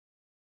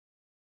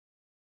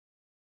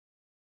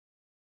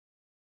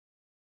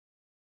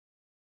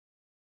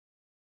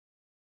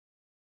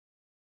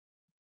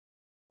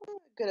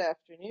Good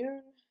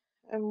afternoon,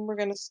 and we're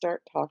going to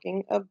start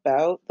talking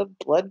about the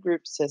blood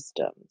group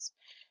systems.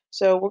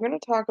 So, we're going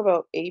to talk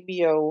about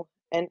ABO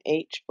and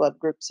H blood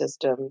group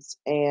systems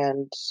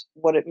and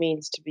what it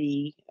means to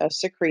be a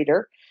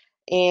secretor.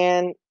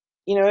 And,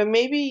 and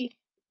maybe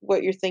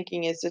what you're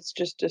thinking is it's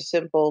just a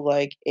simple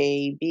like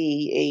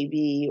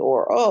AB,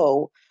 or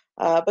O,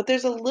 but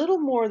there's a little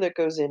more that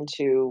goes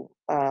into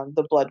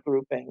the blood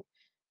grouping,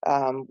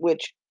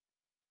 which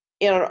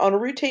on a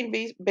routine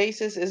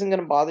basis isn't going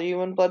to bother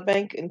you in blood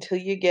bank until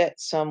you get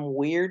some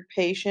weird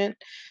patient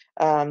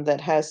that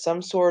has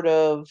some sort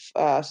of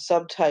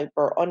subtype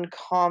or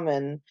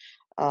uncommon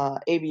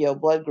ABO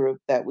blood group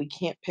that we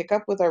can't pick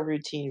up with our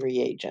routine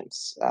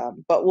reagents.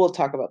 But we'll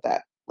talk about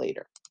that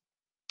later.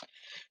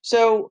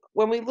 So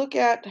when we look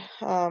at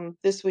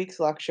this week's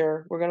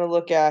lecture, we're going to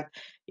look at,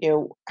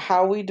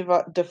 how we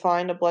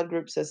define a blood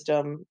group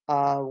system.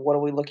 What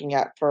are we looking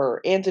at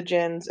for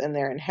antigens and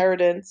their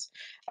inheritance?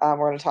 We're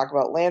going to talk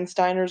about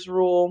Landsteiner's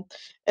rule,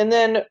 and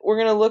then we're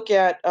going to look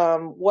at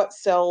what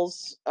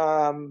cells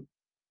and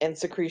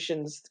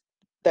secretions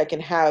that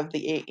can have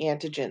the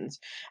antigens.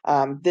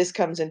 This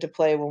comes into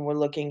play when we're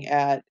looking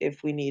at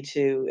if we need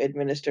to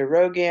administer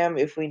ROGAM,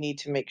 if we need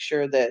to make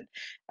sure that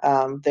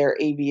they're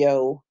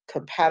ABO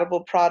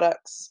compatible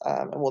products,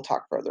 and we'll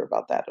talk further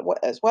about that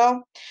as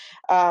well.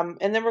 And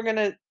then we're going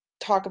to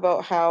talk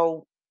about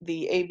how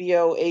the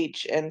ABO,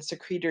 H, and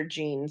secretor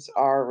genes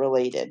are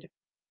related.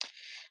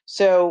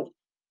 So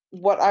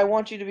what I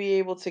want you to be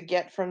able to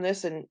get from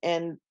this,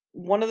 and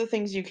one of the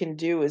things you can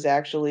do is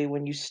actually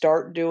when you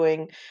start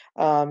doing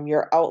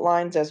your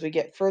outlines as we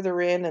get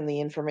further in and the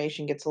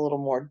information gets a little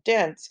more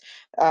dense,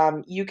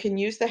 you can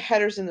use the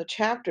headers in the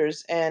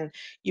chapters and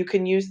you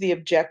can use the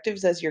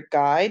objectives as your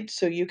guide,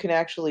 so you can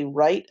actually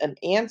write an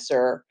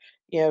answer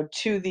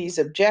to these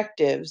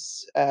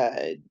objectives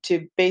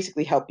to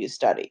basically help you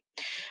study.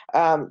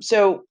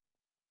 So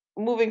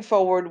moving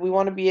forward, we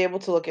want to be able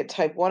to look at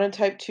type 1 and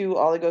type 2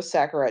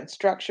 oligosaccharide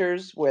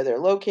structures, where they're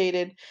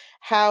located,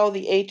 how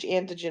the H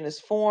antigen is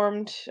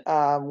formed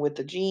with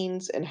the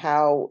genes, and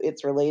how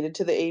it's related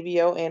to the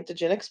ABO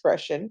antigen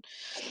expression.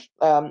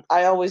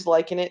 I always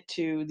liken it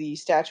to the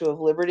Statue of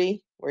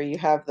Liberty, where you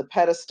have the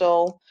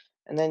pedestal,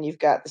 and then you've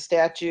got the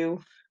statue,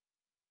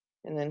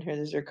 and then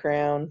here's her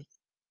crown,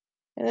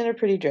 and then a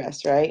pretty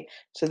dress, right?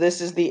 So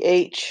this is the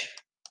H,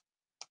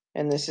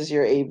 and this is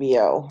your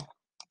ABO.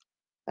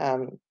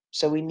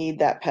 So we need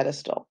that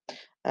pedestal.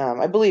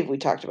 I believe we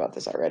talked about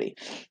this already.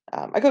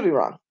 I could be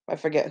wrong. I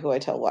forget who I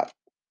tell what.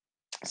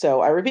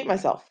 So I repeat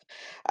myself.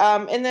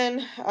 And then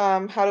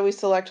how do we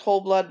select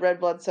whole blood,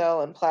 red blood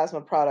cell, and plasma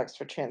products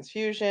for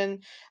transfusion?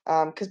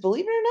 Because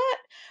believe it or not,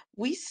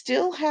 we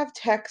still have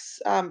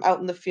techs out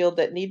in the field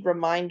that need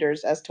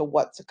reminders as to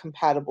what's a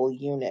compatible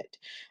unit.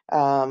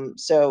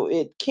 So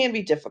it can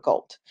be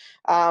difficult.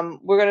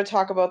 We're going to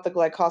talk about the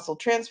glycosyl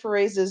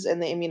transferases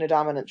and the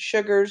immunodominant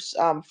sugars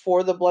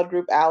for the blood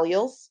group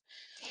alleles.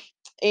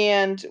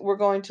 And we're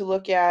going to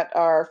look at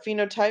our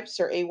phenotypes,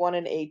 or A1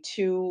 and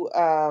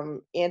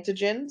A2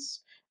 antigens,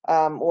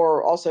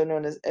 or also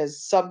known as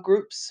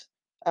subgroups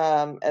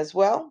as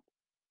well.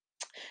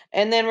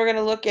 And then we're going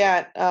to look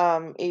at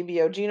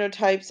ABO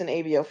genotypes and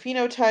ABO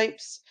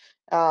phenotypes.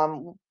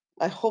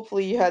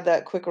 Hopefully you had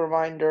that quick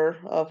reminder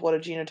of what a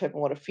genotype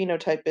and what a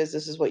phenotype is.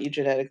 This is what you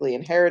genetically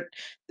inherit.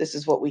 This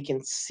is what we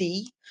can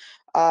see.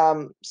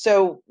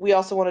 So we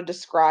also want to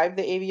describe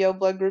the ABO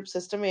blood group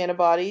system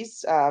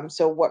antibodies.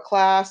 So what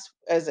class,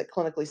 is it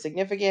clinically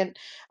significant,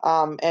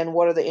 and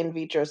what are the in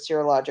vitro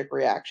serologic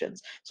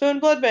reactions? So in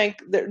blood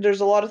bank,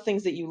 there's a lot of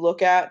things that you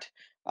look at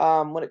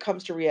when it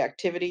comes to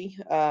reactivity.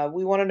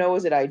 We want to know,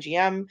 is it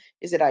IgM?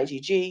 Is it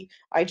IgG?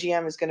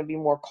 IgM is going to be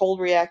more cold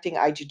reacting.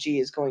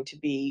 IgG is going to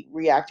be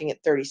reacting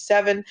at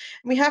 37. And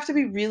we have to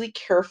be really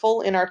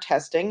careful in our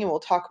testing, and we'll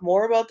talk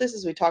more about this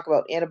as we talk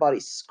about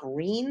antibody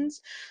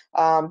screens,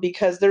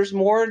 because there's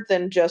more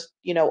than just,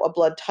 a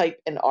blood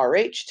type and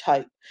RH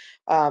type.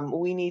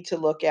 We need to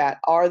look at,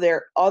 are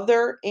there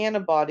other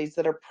antibodies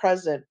that are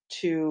present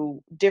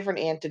to different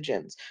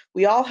antigens?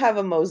 We all have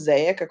a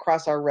mosaic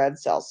across our red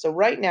cells. So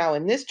right now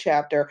in this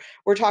chapter,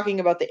 we're talking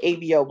about the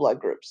ABO blood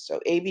groups.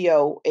 So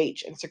ABO,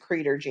 H, and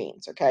secretor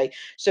genes, okay?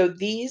 So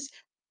these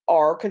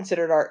are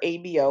considered our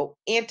ABO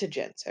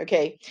antigens,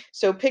 okay?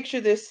 So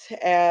picture this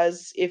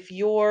as if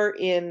you're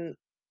in,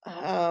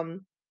 all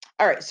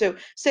right, so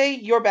say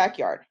your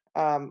backyard.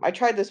 I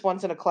tried this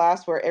once in a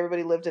class where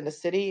everybody lived in a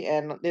city,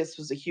 and this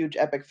was a huge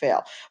epic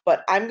fail.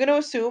 But I'm going to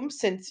assume,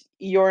 since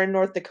you're in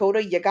North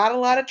Dakota, you got a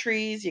lot of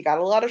trees, you got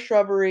a lot of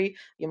shrubbery.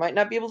 You might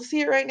not be able to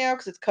see it right now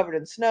because it's covered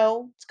in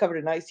snow. It's covered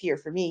in ice here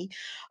for me.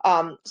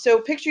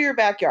 So picture your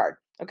backyard.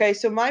 Okay,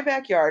 so my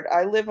backyard,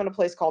 I live in a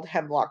place called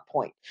Hemlock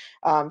Point.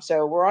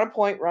 So we're on a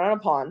point, we're on a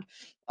pond,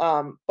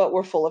 but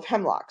we're full of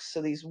hemlocks.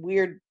 So these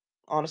weird,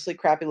 honestly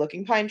crappy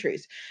looking pine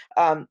trees.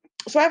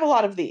 So I have a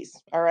lot of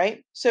these, all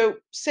right? So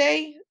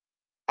say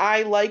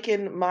I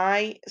liken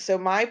my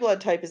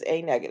blood type is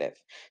A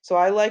negative. So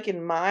I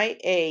liken my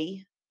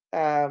A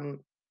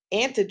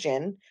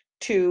antigen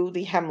to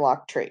the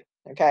hemlock tree,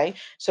 okay?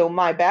 So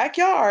my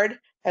backyard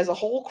has a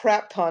whole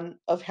crap ton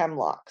of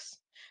hemlocks,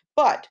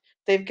 but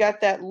they've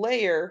got that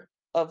layer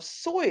of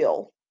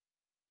soil,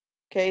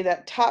 okay,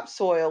 that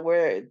topsoil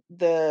where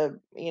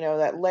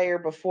that layer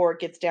before it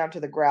gets down to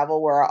the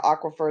gravel where our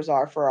aquifers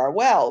are for our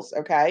wells,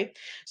 okay?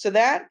 So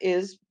that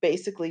is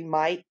basically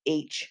my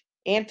H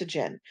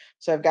antigen.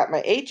 So I've got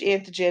my H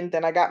antigen,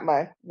 then I got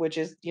which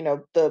is,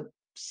 the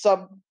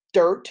sub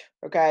dirt,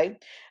 okay?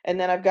 And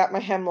then I've got my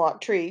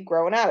hemlock tree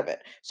growing out of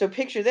it. So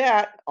picture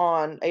that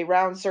on a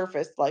round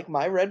surface like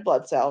my red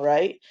blood cell,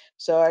 right?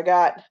 So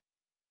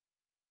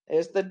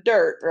there's the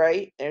dirt,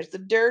 right? There's the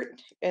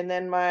dirt, and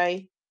then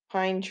my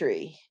pine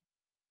tree.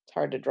 It's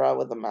hard to draw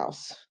with a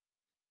mouse.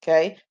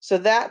 Okay, so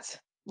that's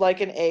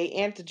like an A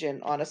antigen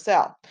on a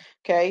cell.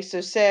 Okay,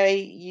 so say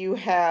you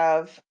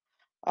have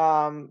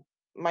um,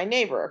 my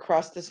neighbor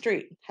across the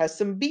street has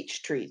some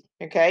beech trees.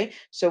 Okay,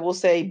 so we'll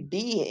say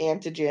B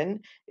antigen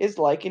is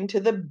likened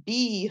to the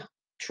B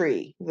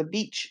tree, the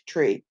beech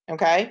tree.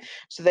 Okay,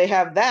 so they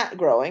have that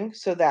growing,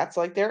 so that's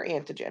like their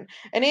antigen.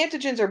 And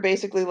antigens are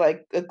basically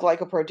like a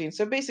glycoprotein,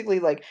 so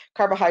basically like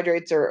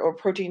carbohydrates or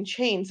protein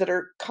chains that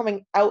are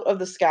coming out of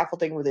the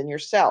scaffolding within your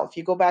cell. If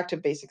you go back to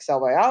basic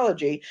cell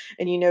biology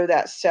and you know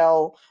that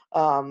cell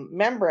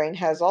membrane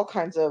has all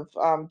kinds of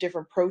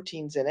different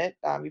proteins in it.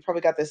 You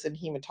probably got this in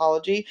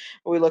hematology,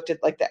 where we looked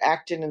at like the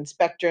actin and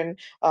spectrin,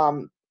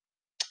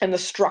 and the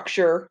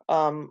structure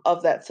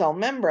of that cell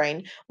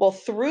membrane. Well,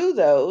 through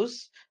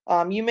those,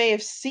 you may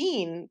have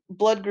seen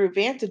blood group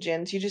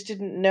antigens. You just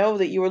didn't know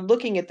that you were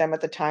looking at them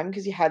at the time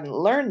because you hadn't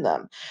learned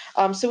them.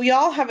 So we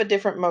all have a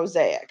different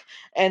mosaic.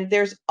 And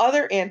there's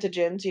other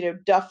antigens,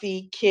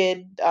 Duffy,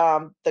 Kidd,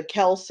 the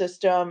Kell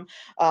system,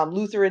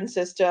 Lutheran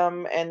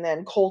system, and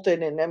then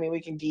Colton. And I mean,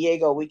 we can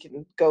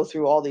go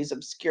through all these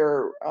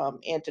obscure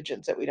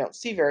antigens that we don't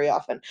see very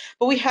often.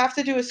 But we have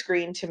to do a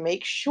screen to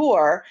make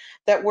sure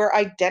that we're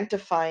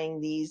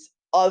identifying these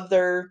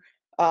other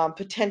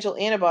potential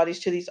antibodies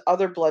to these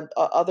other blood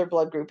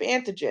group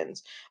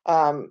antigens.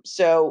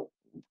 So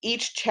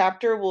each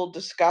chapter will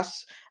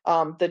discuss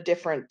the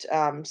different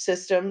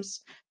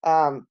systems.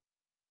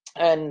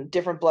 And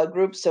different blood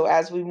groups. So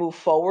as we move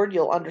forward,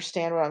 you'll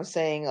understand what I'm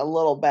saying a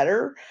little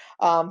better.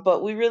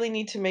 But we really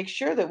need to make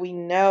sure that we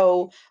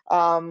know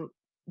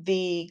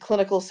the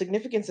clinical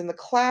significance in the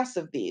class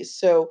of these.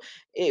 So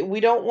we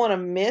don't want to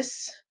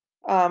miss.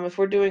 If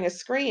we're doing a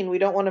screen, we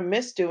don't want to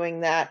miss doing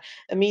that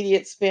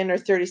immediate spin or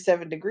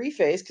 37-degree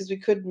phase because we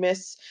could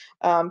miss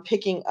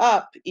picking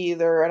up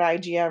either an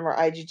IgM or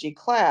IgG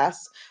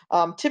class.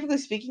 Typically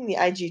speaking, the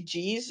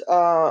IgGs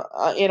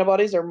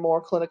antibodies are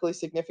more clinically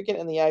significant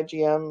and the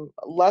IgM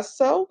less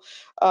so.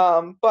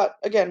 But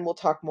again, we'll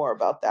talk more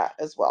about that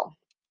as well.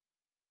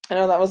 I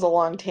know that was a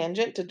long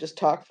tangent to just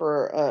talk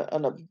for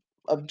an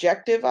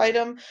objective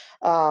item,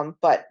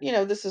 but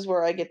this is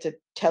where I get to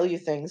tell you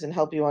things and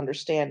help you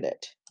understand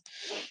it.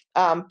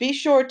 Be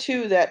sure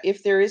too that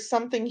if there is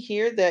something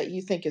here that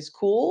you think is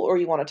cool or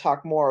you want to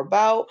talk more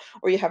about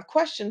or you have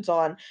questions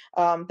on,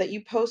 that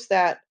you post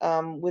that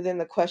within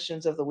the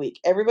questions of the week.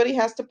 Everybody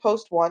has to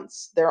post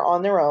once, they're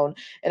on their own,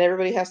 and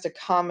everybody has to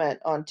comment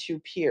on two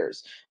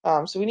peers.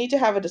 So we need to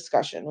have a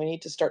discussion. We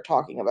need to start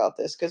talking about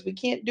this because we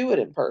can't do it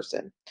in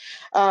person.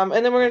 And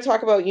then we're going to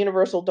talk about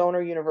universal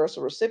donor,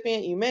 universal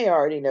recipient. You may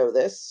already know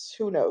this.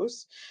 Who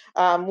knows?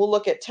 We'll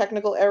look at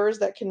technical errors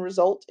that can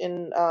result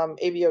in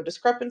ABO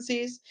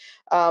discrepancies.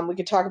 We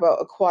can talk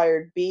about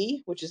acquired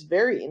B, which is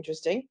very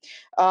interesting.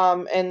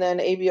 And then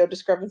ABO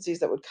discrepancies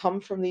that would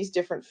come from these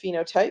different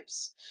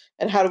phenotypes.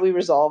 And how do we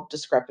resolve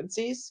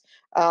discrepancies?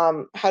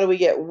 How do we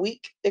get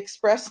weak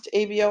expressed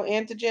ABO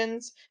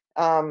antigens?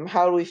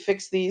 How do we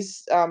fix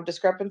these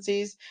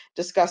discrepancies?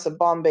 Discuss a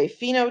Bombay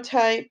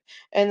phenotype,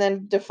 and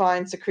then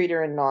define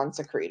secretor and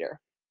non-secretor.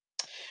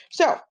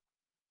 So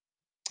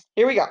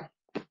here we go.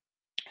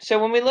 So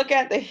when we look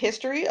at the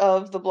history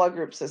of the blood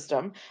group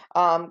system,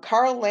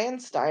 Carl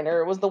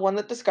Landsteiner was the one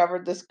that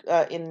discovered this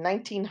in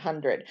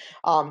 1900.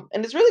 And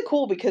it's really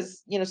cool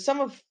because,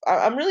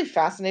 I'm really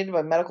fascinated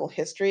by medical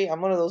history. I'm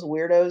one of those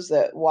weirdos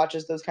that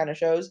watches those kind of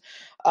shows,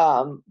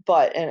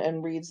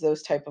 and reads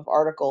those type of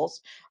articles.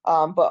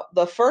 But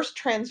the first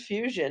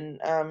transfusion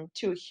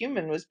to a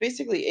human was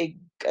basically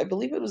I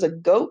believe it was a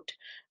goat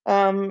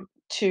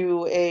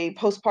to a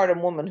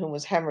postpartum woman who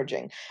was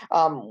hemorrhaging.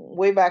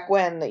 Way back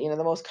when,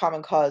 the most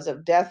common cause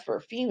of death for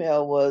a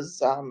female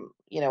was,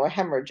 a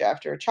hemorrhage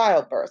after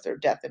childbirth or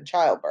death in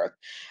childbirth.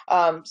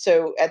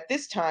 So at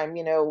this time,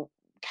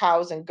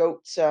 cows and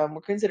goats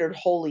were considered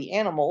holy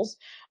animals.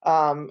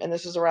 And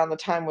this was around the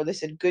time where they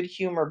said good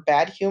humor,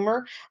 bad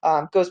humor.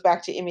 Goes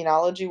back to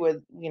immunology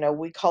where,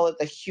 we call it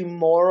the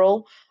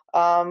humoral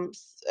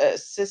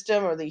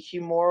system or the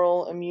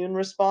humoral immune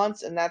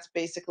response. And that's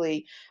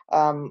basically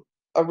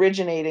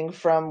originating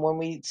from when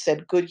we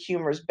said good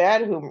humors,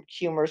 bad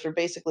humors, or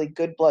basically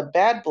good blood,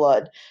 bad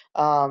blood.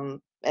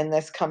 and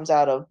this comes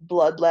out of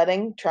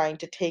bloodletting, trying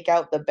to take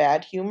out the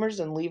bad humors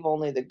and leave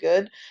only the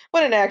good,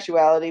 when in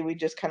actuality we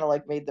just kind of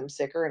like made them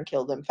sicker and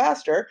killed them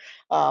faster,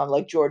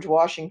 like George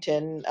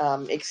Washington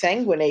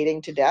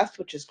exsanguinating to death,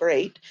 which is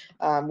great.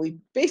 We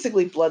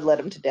basically bloodlet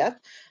him to death,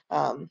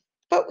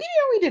 but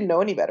we didn't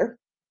know any better.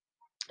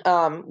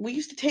 We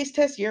used to taste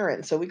test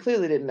urine, so we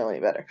clearly didn't know any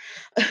better.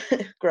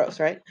 Gross,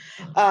 right?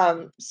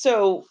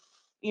 So,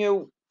 you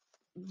know,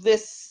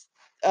 this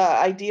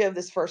idea of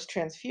this first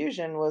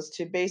transfusion was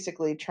to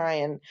basically try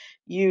and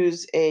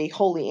use a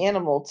holy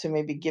animal to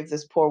maybe give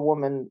this poor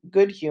woman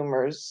good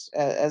humors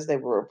as they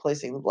were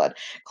replacing the blood.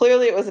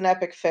 Clearly, it was an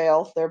epic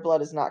fail. Their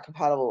blood is not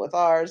compatible with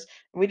ours.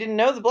 And we didn't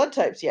know the blood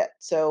types yet,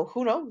 so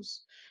who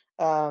knows?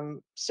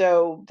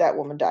 So that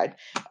woman died.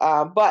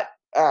 But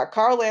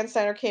Carl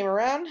Landsteiner came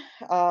around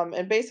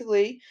and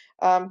basically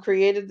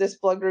created this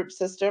blood group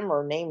system,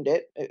 or named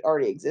it. It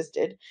already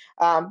existed.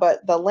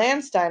 But the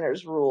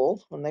Landsteiner's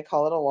rule, when they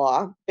call it a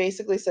law,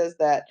 basically says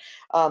that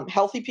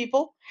healthy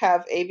people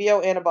have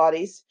ABO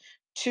antibodies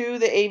to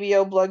the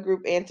ABO blood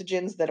group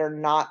antigens that are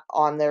not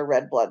on their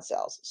red blood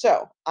cells.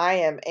 So I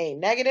am A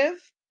negative.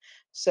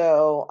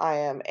 So I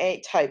am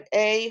a type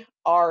A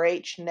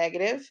Rh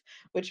negative,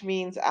 which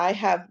means I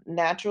have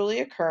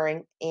naturally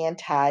occurring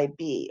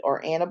anti-B,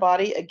 or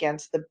antibody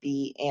against the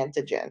B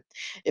antigen.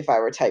 If I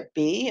were type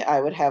B,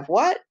 I would have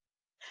what?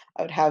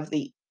 I would have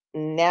the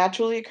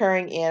naturally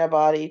occurring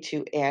antibody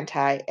to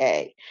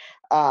anti-A.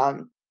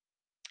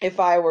 If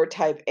I were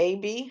type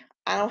AB,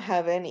 I don't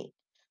have any,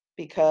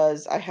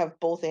 because I have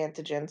both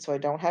antigens, so I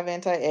don't have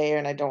anti-A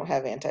and I don't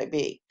have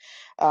anti-B.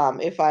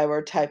 If I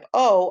were type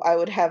O, I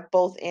would have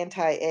both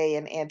anti-A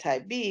and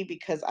anti-B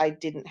because I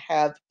didn't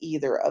have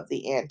either of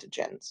the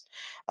antigens.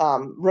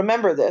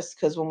 Remember this,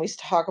 because when we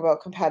talk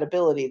about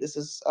compatibility, this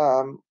is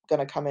going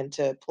to come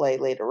into play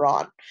later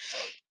on.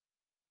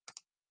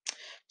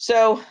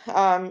 So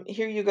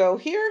here you go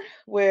here,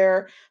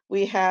 where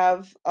we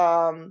have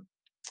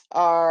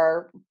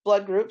our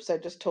blood groups. I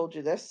just told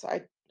you this.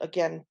 I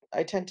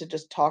tend to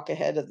just talk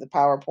ahead of the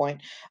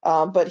PowerPoint.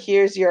 But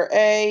here's your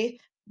A,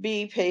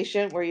 B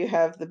patient, where you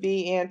have the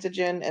B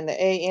antigen and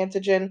the A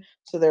antigen,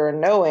 so there are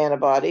no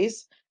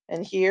antibodies.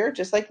 And here,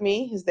 just like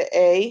me, is the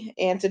A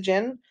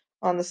antigen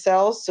on the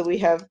cells, so we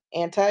have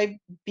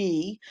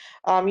anti-B.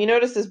 You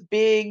notice this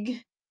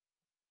big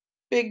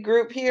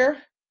group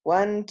here?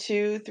 1,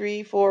 2,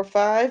 3, 4,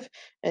 5.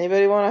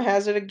 Anybody want to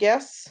hazard a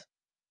guess?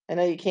 I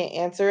know you can't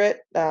answer it,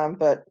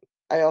 but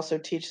I also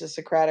teach the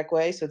Socratic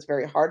way, so it's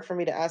very hard for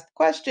me to ask the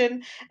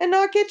question and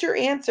not get your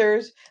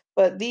answers.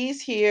 But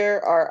these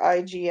here are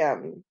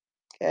IgM,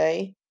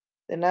 okay?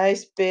 The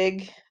nice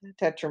big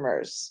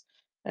tetramers,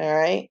 all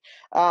right?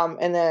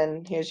 And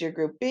then here's your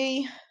group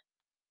B,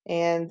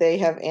 and they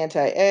have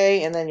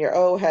anti-A, and then your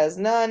O has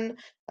none.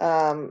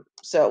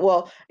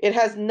 Well, it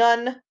has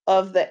none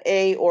of the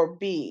A or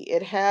B.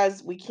 It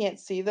has, we can't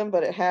see them,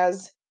 but it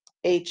has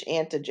H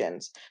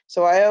antigens.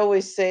 So I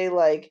always say,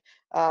 like,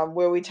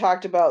 where we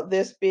talked about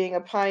this being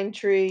a pine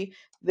tree,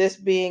 this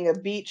being a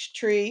beech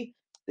tree,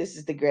 this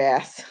is the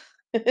grass.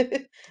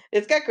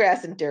 It's got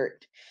grass and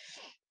dirt.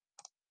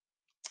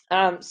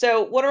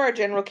 So what are our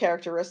general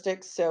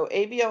characteristics? So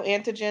ABO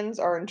antigens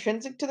are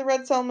intrinsic to the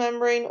red cell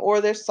membrane,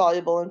 or they're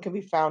soluble and can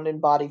be found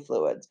in body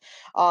fluids.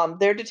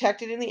 They're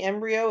detected in the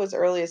embryo as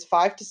early as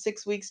 5 to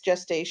 6 weeks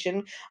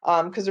gestation,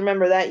 because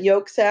remember that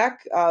yolk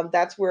sac,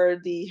 that's where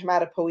the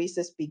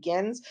hematopoiesis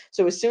begins.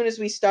 So as soon as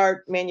we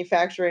start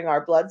manufacturing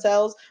our blood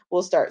cells,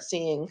 we'll start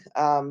seeing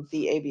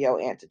the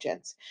ABO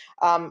antigens.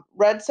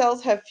 Red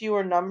cells have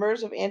fewer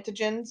numbers of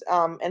antigens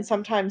and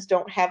sometimes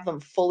don't have them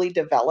fully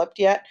developed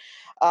yet.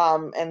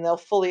 And they'll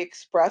fully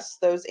express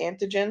those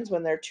antigens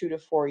when they're 2 to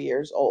 4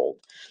 years old.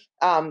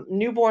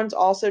 Newborns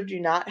also do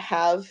not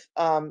have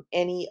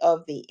any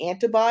of the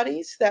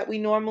antibodies that we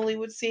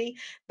would see.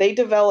 They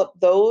develop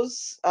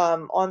those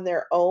on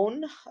their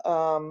own.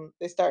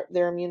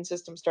 Their immune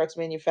system starts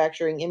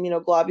manufacturing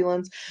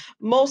immunoglobulins,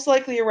 most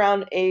likely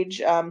around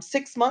age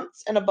 6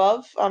 months and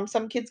above.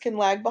 Some kids can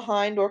lag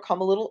behind or come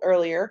a little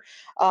earlier,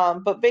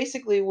 but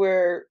basically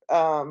we're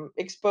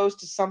exposed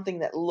to something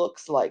that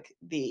looks like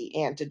the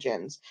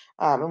antigens,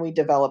 and we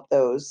develop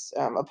those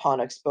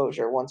upon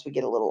exposure once we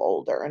get a little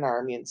older and our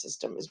immune system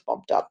is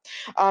bumped up.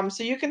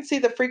 So you can see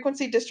the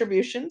frequency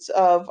distributions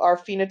of our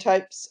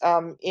phenotypes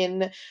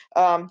in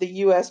the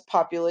US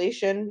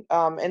population,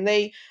 and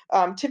they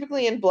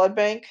typically in blood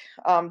bank,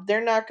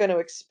 they're not going to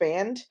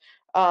expand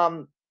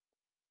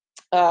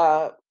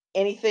uh,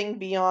 anything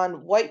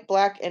beyond white,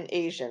 black, and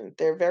Asian.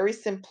 They're very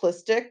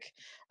simplistic.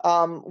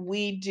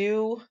 We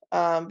do,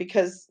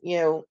 because,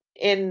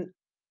 in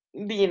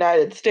the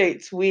United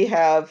States, we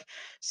have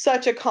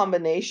such a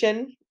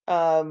combination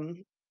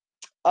of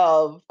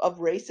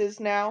races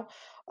now,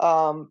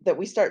 that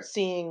we start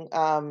seeing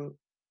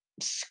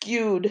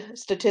skewed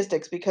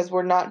statistics because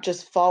we're not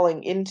just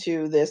falling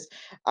into this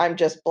I'm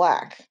just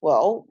black.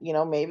 Well,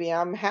 maybe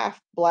I'm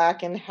half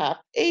black and half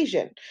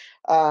Asian.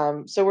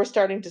 So we're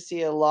starting to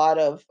see a lot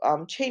of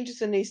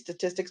changes in these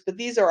statistics, but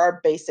these are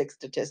our basic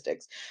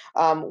statistics,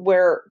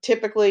 where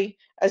typically,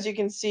 as you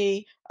can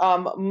see,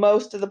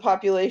 most of the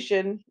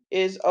population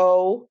is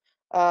O,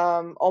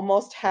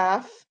 almost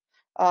half.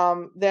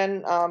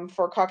 Then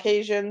for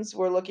Caucasians,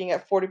 we're looking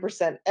at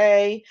 40%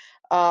 A,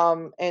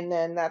 and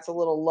then that's a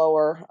little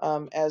lower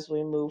as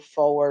we move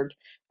forward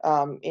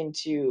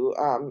into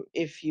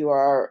if you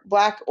are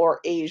Black or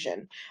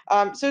Asian.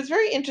 So it's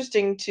very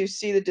interesting to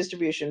see the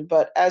distribution,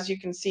 but as you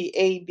can see,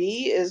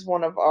 AB is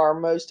one of our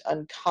most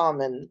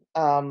uncommon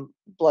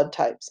blood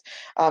types.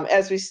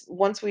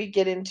 Once we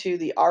get into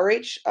the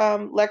RH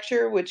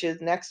lecture, which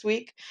is next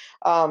week,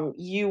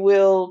 you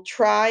will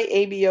try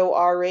ABO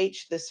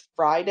RH this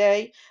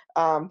Friday,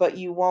 but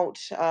you won't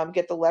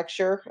get the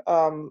lecture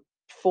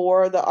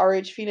for the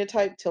RH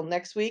phenotype till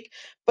next week.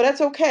 But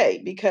that's okay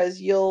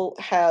because you'll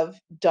have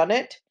done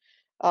it.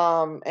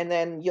 And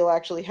then you'll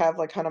actually have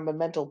like kind of a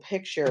mental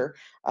picture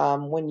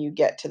when you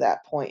get to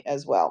that point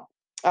as well.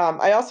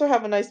 I also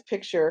have a nice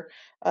picture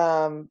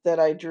that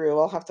I drew.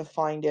 I'll have to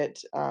find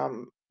it.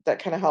 That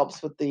kind of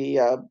helps with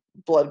the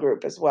blood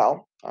group as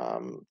well,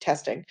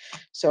 testing.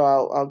 So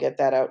I'll get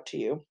that out to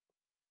you.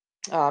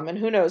 And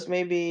who knows,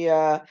 maybe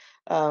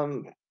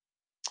um,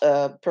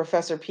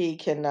 Professor P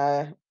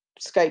can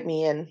Skype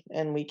me in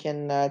and we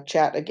can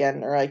chat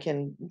again, or I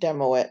can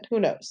demo it. Who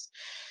knows?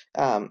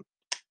 Um,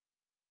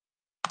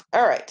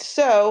 all right,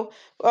 so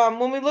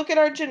when we look at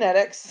our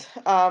genetics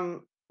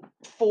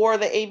for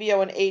the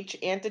ABO and H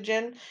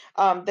antigen,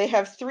 they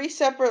have three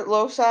separate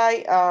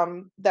loci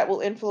that will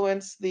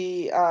influence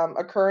the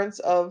occurrence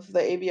of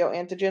the ABO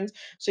antigens.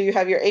 So you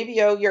have your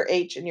ABO, your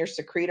H, and your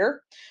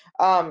secretor.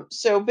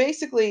 So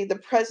basically, the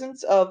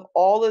presence of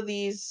all of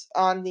these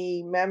on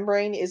the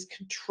membrane is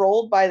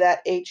controlled by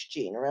that H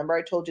gene. Remember,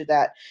 I told you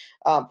that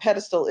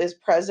pedestal is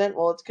present.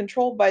 Well, it's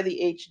controlled by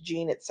the H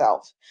gene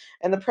itself.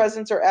 And the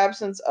presence or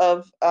absence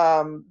of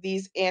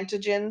these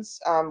antigens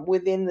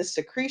within the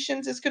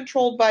secretions is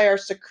controlled by our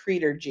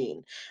secretor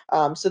gene.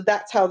 So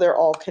that's how they're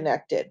all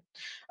connected.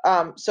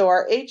 So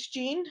our H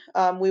gene,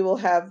 we will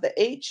have the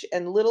H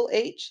and little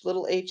h.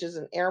 Little h is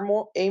an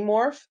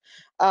amorph.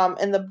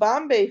 And the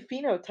Bombay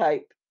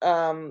phenotype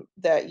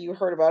that you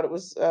heard about, it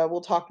was,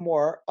 we'll talk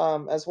more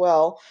as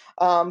well,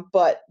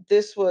 but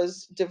this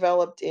was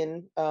developed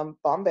in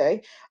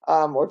Bombay,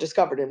 or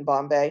discovered in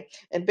Bombay.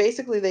 And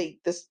basically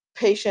this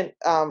patient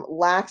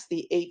lacks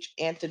the H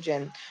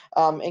antigen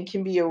and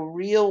can be a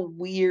real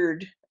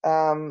weird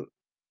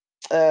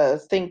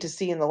thing to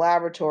see in the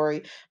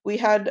laboratory. We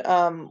had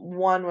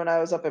one when I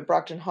was up at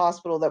Brockton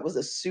Hospital that was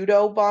a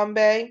pseudo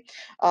Bombay,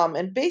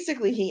 and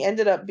basically he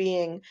ended up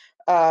being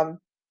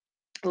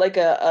like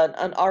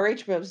an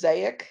RH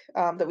mosaic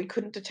that we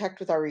couldn't detect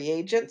with our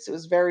reagents. It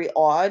was very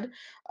odd,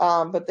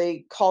 but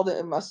they called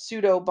it a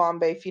pseudo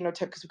Bombay phenotype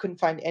because we couldn't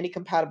find any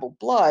compatible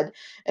blood,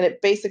 and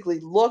it basically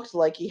looked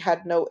like he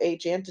had no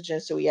H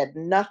antigen, so he had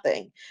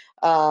nothing.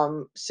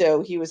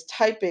 So he was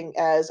typing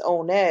as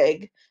own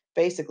egg,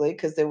 basically,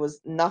 because there was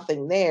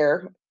nothing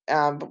there.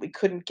 But we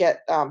couldn't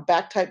get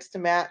back types to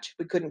match.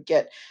 We couldn't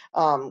get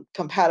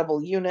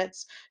compatible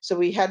units. So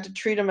we had to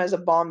treat him as a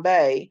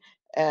Bombay,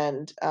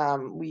 and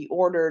we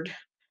ordered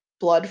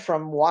blood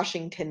from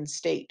Washington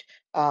State,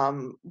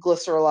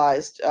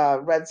 glycerolized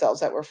red cells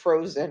that were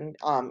frozen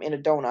in a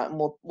donut, and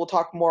we'll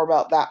talk more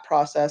about that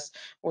process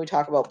when we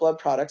talk about blood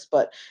products.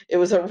 But it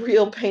was a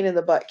real pain in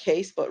the butt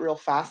case, but real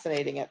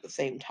fascinating at the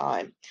same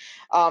time.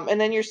 And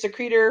then your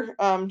secretor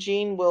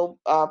gene will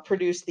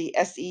produce the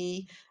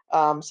SE.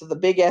 So the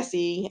big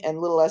SE and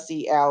little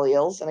SE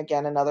alleles, and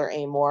again another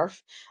amorph.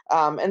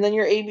 And then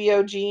your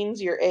ABO genes,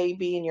 your A,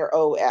 B, and your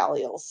O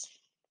alleles.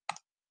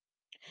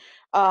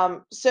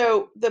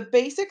 So the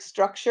basic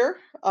structure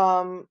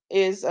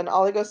is an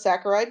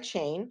oligosaccharide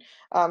chain.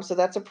 So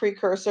that's a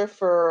precursor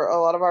for a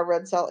lot of our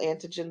red cell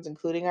antigens,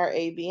 including our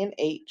A, B, and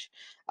H.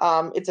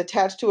 It's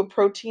attached to a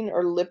protein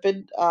or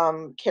lipid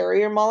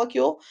carrier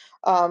molecule.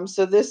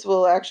 So this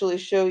will actually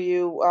show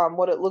you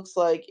what it looks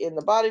like in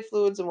the body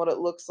fluids and what it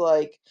looks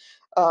like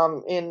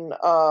in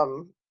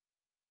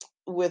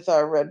with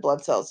our red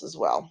blood cells as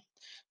well.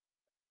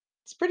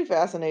 It's pretty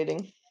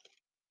fascinating.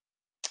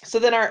 So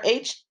then our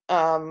H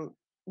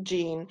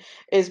gene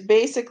is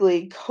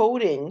basically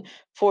coding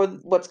for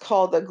what's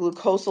called the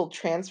glucosyl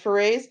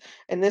transferase,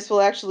 and this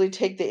will actually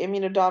take the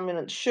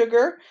immunodominant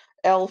sugar,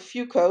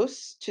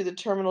 L-fucose, to the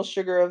terminal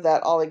sugar of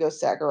that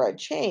oligosaccharide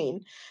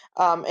chain.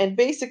 And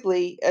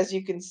basically, as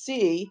you can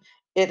see,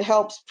 it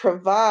helps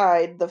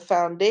provide the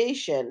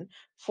foundation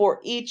for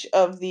each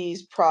of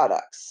these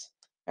products.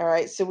 All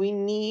right, so we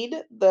need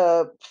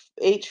the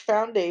H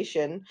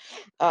foundation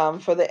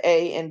for the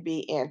A and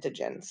B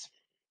antigens.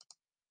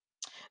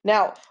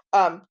 Now,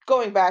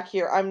 going back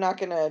here, I'm not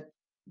going to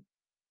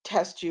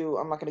test you.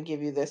 I'm not going to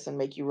give you this and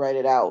make you write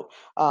it out.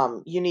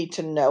 You need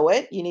to know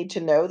it. You need to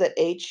know that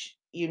H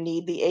you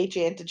need the H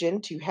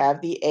antigen to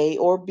have the A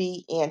or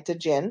B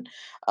antigen,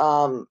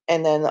 and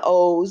then the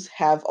O's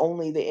have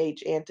only the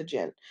H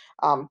antigen.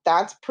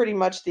 That's pretty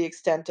much the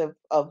extent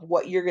of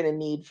what you're going to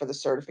need for the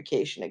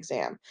certification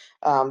exam.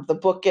 The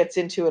book gets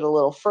into it a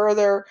little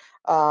further,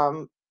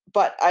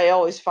 but I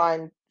always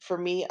find, for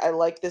me, I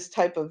like this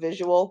type of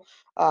visual,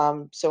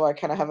 so I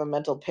kind of have a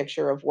mental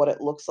picture of what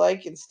it looks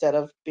like instead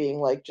of being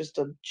like just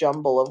a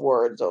jumble of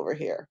words over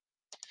here.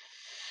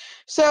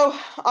 So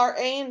our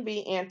A and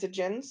B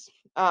antigens,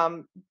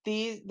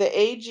 the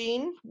A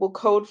gene will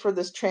code for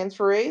this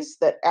transferase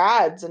that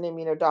adds an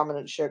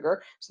immunodominant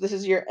sugar. So this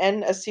is your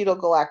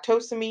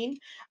N-acetylgalactosamine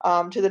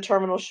to the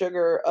terminal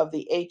sugar of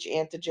the H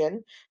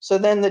antigen. So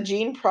then the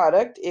gene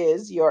product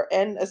is your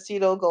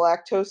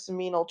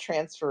N-acetylgalactosaminyl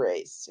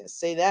transferase.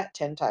 Say that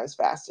 10 times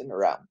fast in a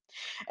row.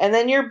 And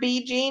then your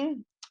B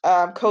gene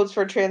codes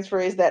for a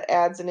transferase that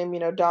adds an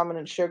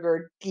immunodominant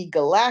sugar,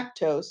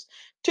 D-galactose,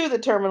 to the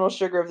terminal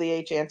sugar of the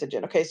H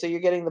antigen. Okay, so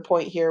you're getting the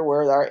point here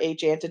where our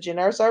H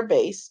antigen is our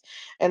base,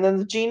 and then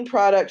the gene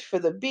product for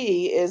the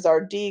B is our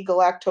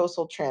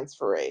D-galactosyl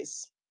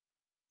transferase.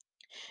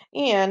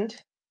 And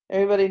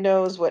everybody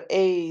knows what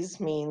A's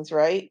means,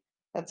 right?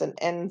 That's an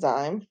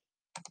enzyme.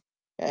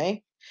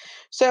 Okay,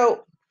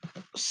 so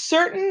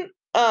certain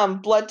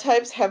blood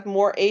types have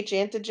more H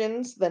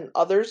antigens than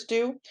others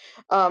do.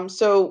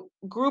 So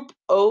group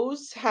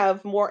O's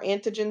have more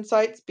antigen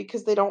sites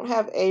because they don't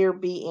have A or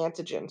B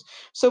antigens.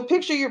 So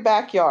picture your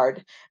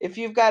backyard. If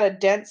you've got a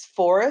dense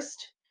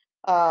forest,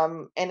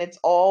 and it's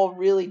all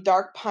really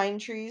dark pine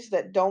trees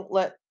that don't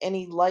let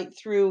any light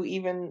through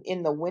even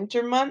in the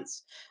winter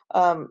months,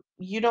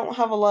 you don't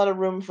have a lot of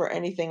room for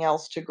anything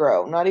else to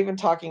grow. Not even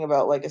talking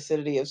about like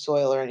acidity of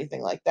soil or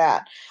anything like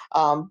that.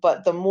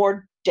 But the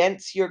more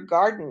dense your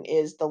garden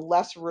is, the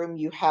less room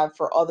you have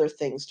for other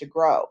things to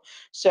grow.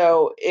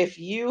 So if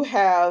you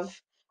have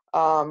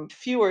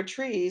fewer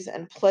trees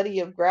and plenty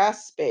of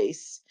grass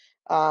space,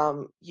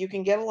 you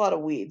can get a lot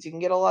of weeds. You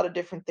can get a lot of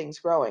different things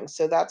growing.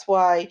 So that's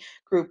why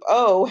group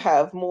O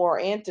have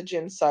more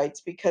antigen sites,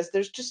 because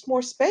there's just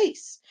more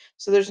space.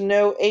 So there's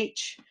no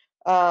H,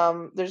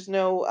 there's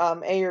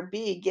no A or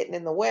B getting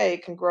in the way.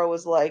 It can grow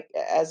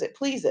as it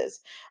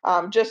pleases.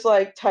 Just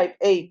like type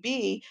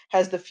AB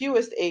has the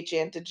fewest H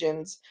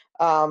antigens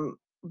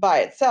by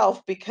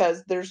itself,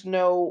 because there's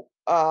no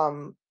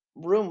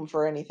room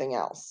for anything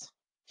else.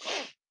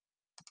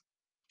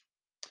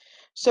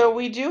 So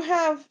we do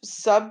have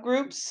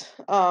subgroups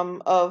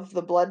of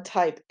the blood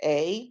type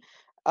A.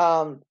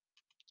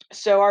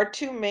 So our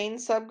two main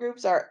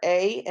subgroups are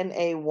A and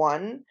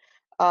A1,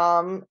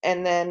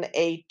 and then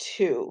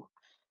A2.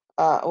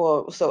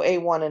 So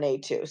A1 and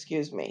A2,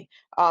 excuse me.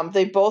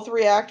 They both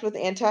react with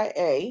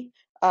anti-A.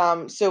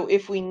 So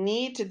if we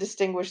need to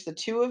distinguish the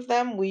two of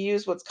them, we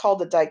use what's called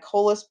the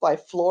dicolus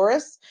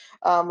biflorus,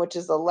 which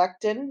is a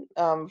lectin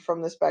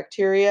from this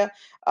bacteria,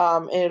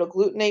 and it'll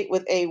agglutinate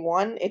with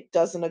A1. It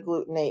doesn't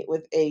agglutinate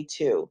with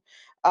A2.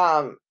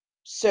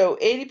 So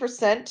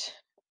 80%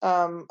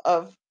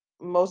 of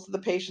most of the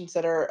patients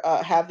that are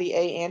have the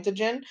A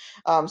antigen,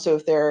 so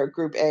if they're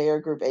group A or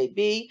group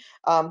AB,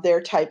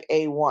 they're type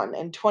A1,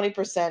 and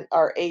 20%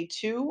 are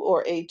A2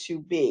 or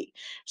A2B.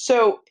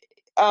 So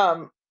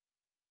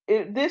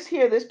this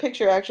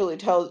picture actually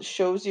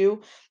shows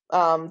you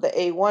the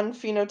A1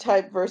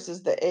 phenotype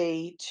versus the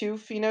A2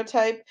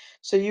 phenotype.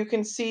 So you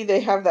can see they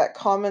have that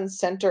common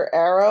center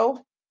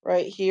arrow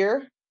right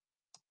here.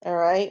 All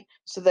right,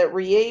 so that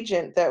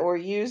reagent that we're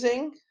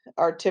using,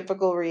 our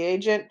typical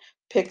reagent,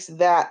 picks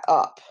that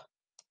up.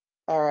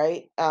 All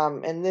right,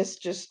 and this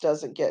just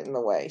doesn't get in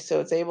the way. So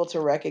it's able to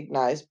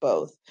recognize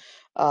both.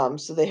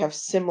 So they have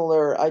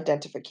similar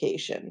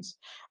identifications.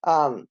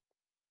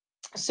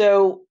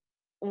 So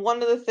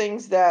one of the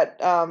things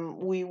that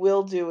we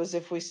will do is,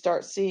 if we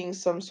start seeing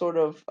some sort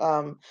of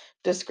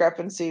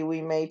discrepancy,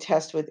 we may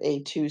test with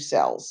A2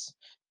 cells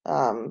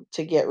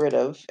to get rid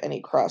of any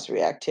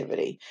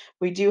cross-reactivity.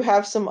 We do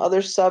have some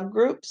other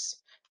subgroups.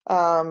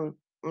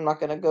 I'm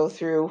not going to go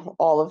through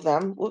all of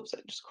them. Whoops,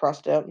 I just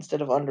crossed it out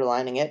instead of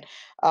underlining it.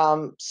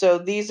 So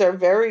these are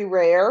very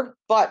rare,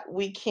 but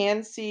we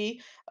can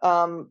see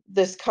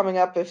this coming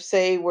up if,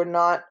 say, we're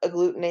not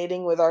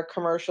agglutinating with our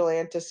commercial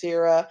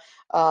antisera,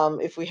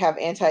 if we have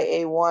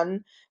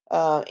anti-A1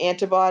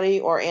 antibody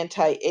or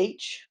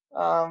anti-H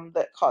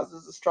that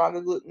causes a strong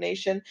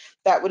agglutination,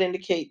 that would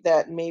indicate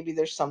that maybe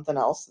there's something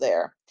else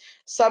there.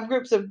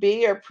 Subgroups of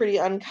B are pretty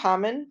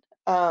uncommon,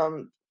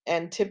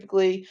 and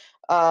typically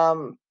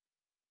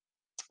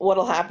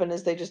what'll happen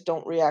is they just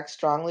don't react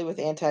strongly with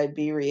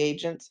anti-B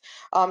reagents.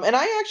 And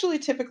I actually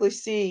typically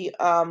see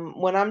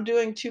when I'm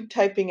doing tube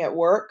typing at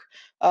work,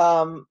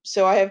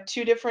 so I have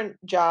two different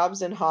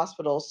jobs in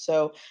hospitals.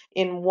 So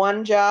in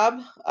one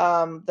job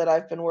that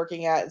I've been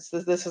working at,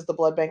 this is the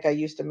blood bank I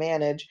used to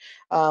manage,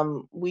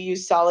 we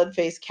use solid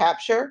phase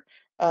capture.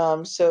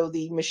 So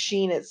the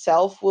machine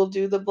itself will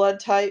do the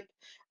blood type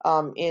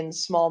in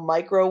small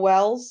micro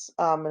wells.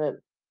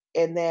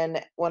 And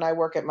then when I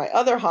work at my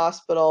other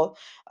hospital,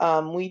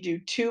 we do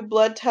two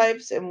blood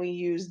types, and we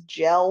use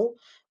gel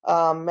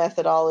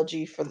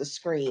methodology for the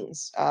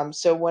screens.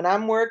 So when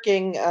I'm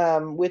working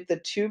with the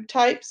tube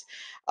types,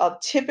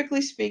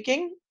 typically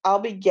speaking, I'll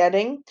be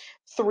getting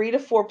 3 to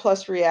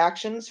 4+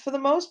 reactions for the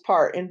most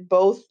part in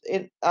both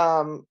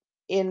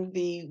in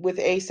the with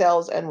A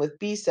cells and with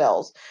B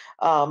cells.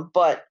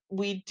 But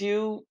we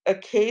do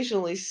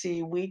occasionally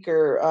see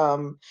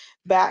weaker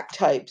back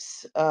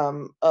types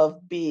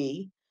of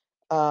B.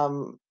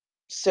 And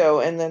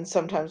then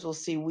sometimes we'll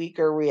see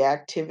weaker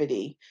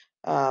reactivity.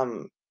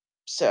 Um,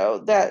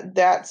 so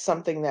that's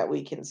something that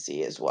we can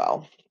see as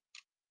well.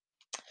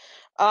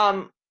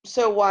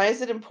 So why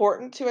is it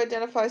important to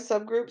identify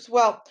subgroups?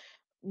 Well,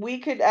 we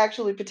could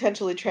actually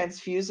potentially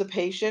transfuse a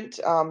patient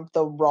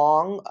the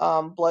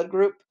wrong blood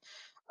group,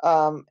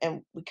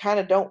 and we kind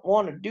of don't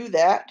want to do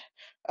that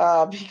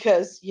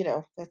because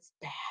that's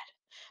bad.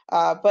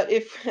 But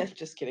if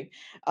just kidding,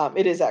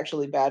 it is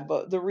actually bad.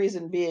 But the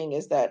reason being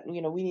is that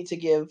we need to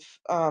give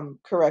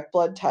correct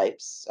blood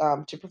types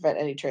to prevent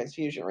any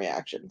transfusion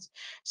reactions.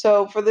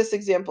 So for this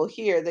example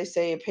here, they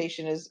say a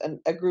patient is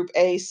a group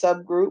A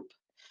subgroup,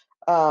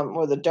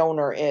 or the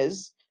donor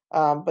is,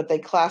 but they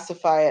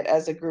classify it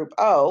as a group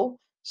O.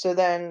 So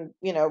then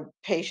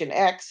patient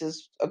X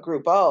is a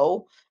group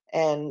O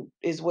and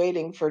is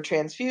waiting for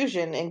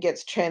transfusion and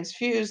gets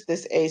transfused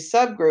this A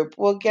subgroup.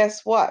 Well,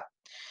 guess what?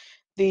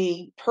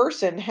 The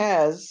person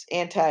has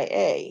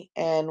anti-A,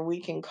 and we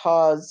can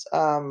cause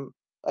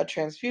a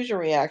transfusion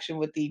reaction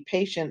with the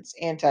patient's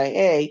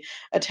anti-A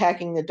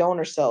attacking the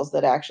donor cells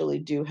that actually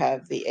do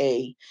have the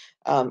A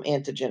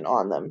antigen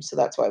on them. So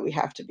that's why we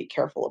have to be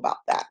careful about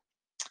that.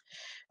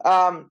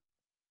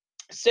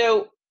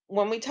 So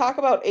when we talk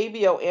about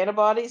ABO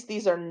antibodies,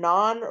 these are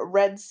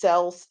non-red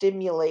cell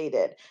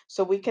stimulated.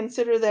 So we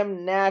consider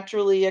them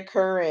naturally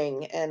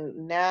occurring,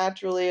 and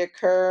naturally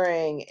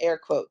occurring air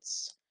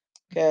quotes.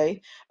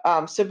 Okay.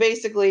 So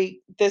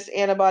basically, this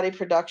antibody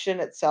production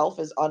itself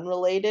is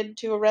unrelated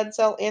to a red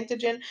cell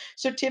antigen.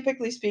 So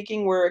typically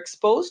speaking, we're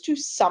exposed to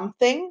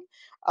something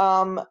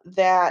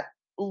that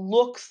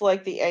looks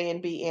like the A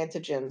and B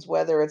antigens,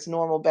 whether it's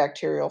normal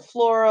bacterial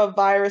flora,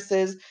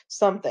 viruses,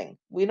 something.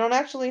 We don't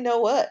actually know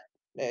what.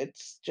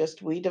 It's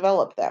just we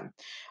develop them.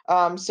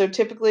 So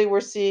typically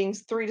we're seeing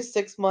 3 to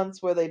 6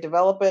 months where they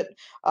develop it,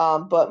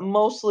 but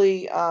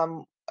mostly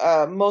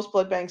most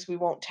blood banks we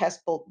won't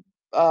test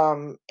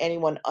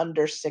anyone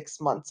under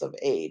 6 months of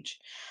age.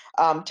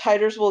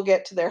 Titers will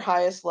get to their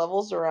highest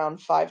levels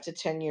around 5 to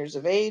 10 years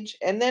of age,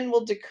 and then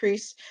will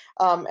decrease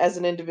as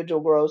an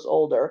individual grows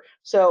older.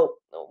 So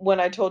when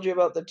I told you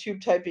about the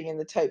tube typing and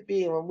the type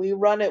B, when we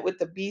run it with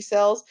the B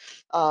cells,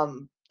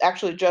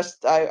 actually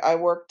just I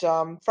worked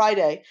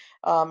Friday,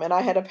 and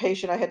I had a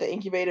patient I had to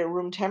incubate at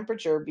room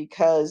temperature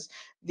because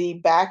the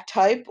back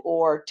type,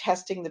 or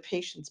testing the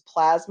patient's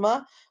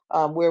plasma,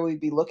 where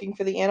we'd be looking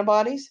for the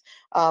antibodies,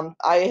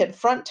 I had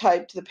front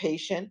typed the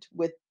patient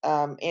with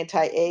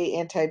anti-A,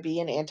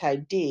 anti-B, and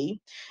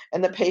anti-D,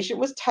 and the patient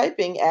was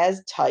typing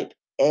as type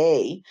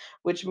A,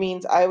 which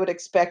means I would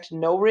expect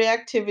no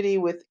reactivity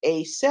with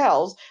A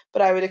cells,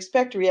 but I would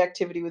expect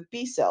reactivity with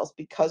B cells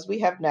because we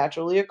have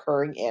naturally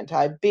occurring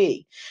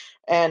anti-B.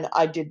 And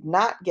I did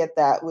not get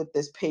that with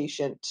this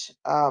patient.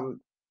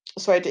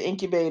 So I had to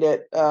incubate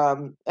it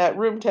at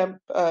room temp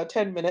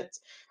 10 minutes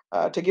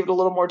to give it a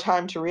little more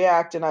time to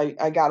react, and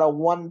I got a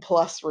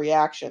 1+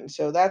 reaction.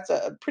 So that's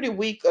a pretty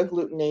weak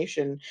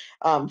agglutination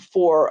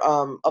for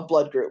a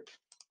blood group.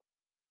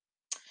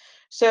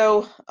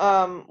 So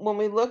when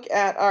we look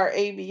at our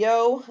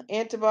ABO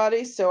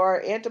antibodies, so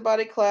our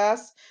antibody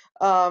class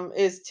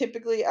is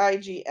typically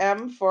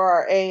IgM for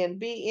our A and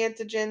B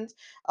antigens,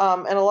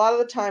 and a lot of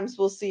the times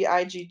we'll see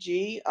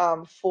IgG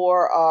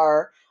for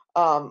our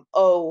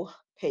O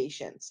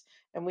patients,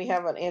 and we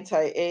have an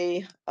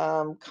anti-A,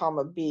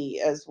 comma B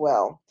as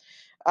well.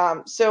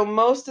 So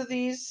most of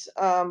these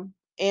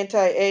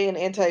anti-A and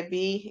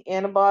anti-B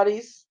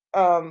antibodies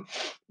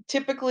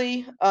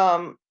typically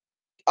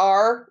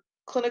are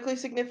clinically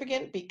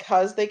significant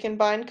because they can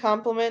bind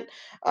complement,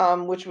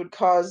 which would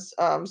cause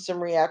some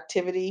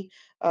reactivity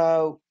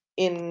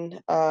in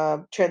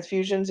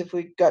transfusions if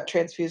we got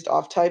transfused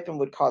off type, and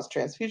would cause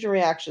transfusion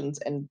reactions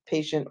and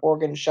patient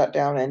organ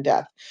shutdown and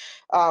death.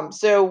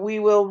 So we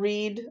will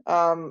read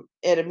at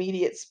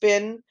immediate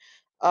spin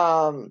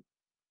for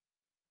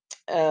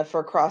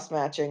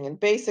cross-matching, and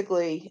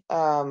basically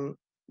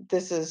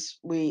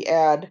we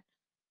add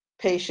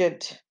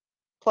patient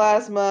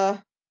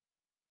plasma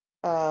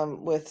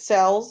with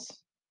cells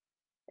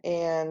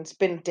and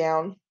spin it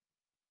down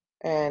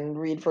and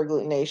read for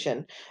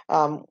agglutination.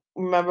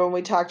 Remember when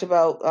we talked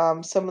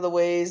about some of the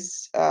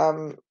ways,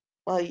 well,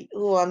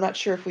 I'm not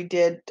sure if we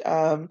did,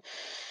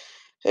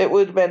 it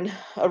would have been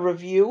a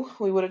review.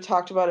 We would have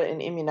talked about it in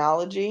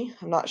immunology.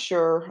 I'm not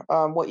sure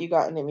what you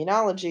got in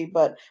immunology,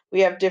 but we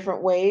have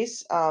different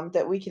ways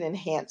that we can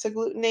enhance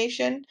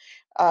agglutination.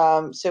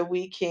 So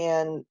we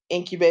can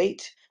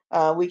incubate.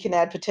 We can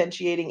add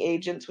potentiating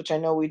agents, which I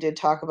know we did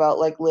talk about,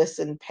 like LIS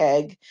and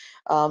PEG,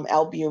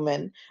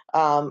 albumin.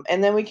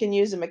 And then we can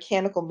use the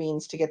mechanical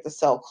means to get the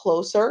cell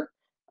closer,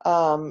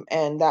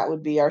 and that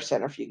would be our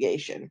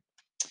centrifugation.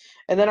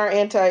 And then our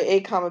anti-A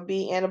comma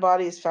B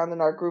antibody is found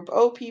in our group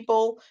O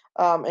people,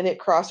 and it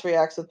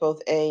cross-reacts with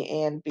both A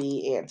and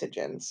B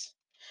antigens.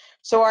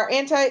 So our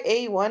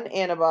anti-A1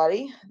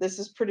 antibody, this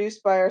is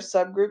produced by our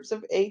subgroups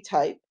of A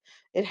type.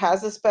 It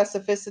has a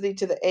specificity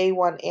to the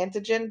A1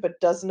 antigen, but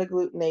doesn't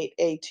agglutinate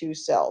A2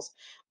 cells.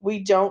 We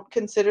don't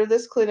consider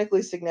this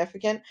clinically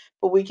significant,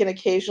 but we can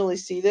occasionally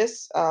see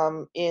this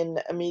in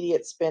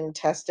immediate spin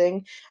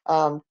testing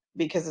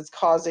because it's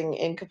causing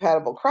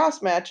incompatible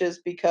cross matches.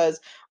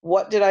 Because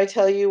what did I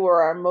tell you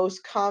were our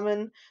most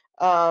common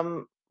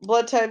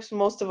blood types?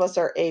 Most of us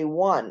are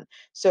A1.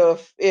 So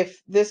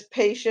if this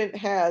patient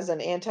has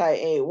an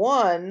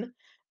anti-A1,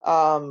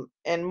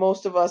 and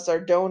most of us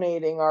are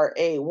donating our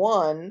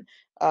A1,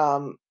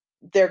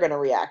 they're going to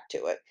react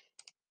to it.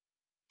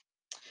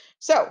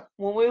 So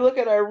when we look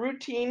at our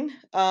routine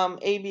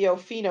ABO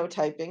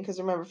phenotyping, because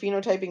remember,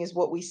 phenotyping is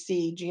what we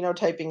see,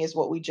 genotyping is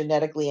what we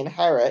genetically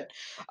inherit.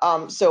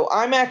 So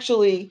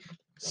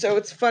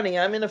it's funny,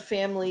 I'm in a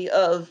family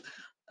of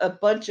a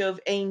bunch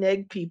of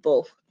A-neg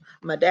people.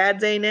 My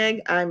dad's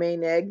A-neg, I'm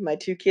A-neg, my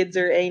 2 kids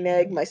are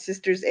A-neg, my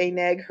sister's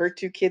A-neg, her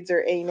 2 kids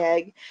are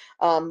A-neg,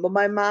 but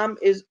my mom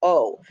is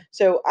O.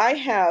 So I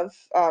have,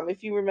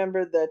 if you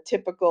remember the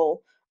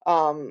typical,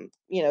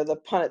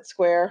 the Punnett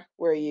square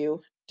where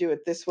you do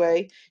it this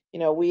way,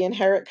 we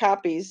inherit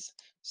copies.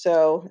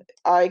 So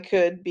I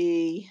could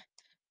be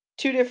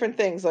 2 different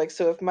things. Like,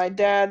 so if my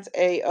dad's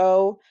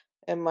AO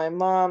and my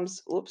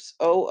mom's,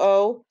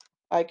 OO,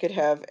 I could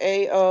have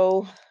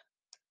AO,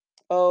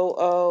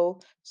 OO.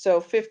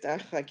 So fifth,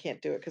 I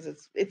can't do it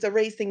because it's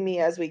erasing me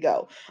as we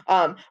go.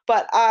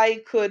 But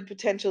I could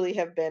potentially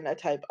have been a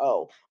type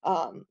O.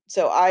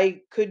 So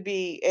I could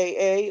be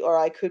AA or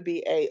I could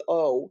be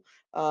AO,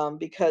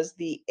 because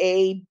the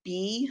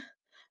AB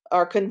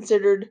are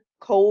considered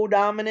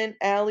co-dominant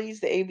alleles.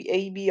 The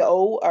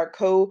ABO are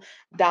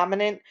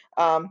co-dominant,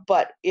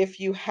 but if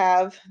you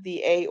have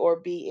the A or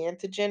B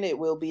antigen, it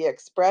will be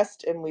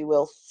expressed, and we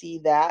will see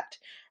that.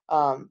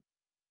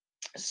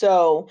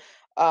 So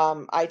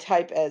I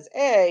type as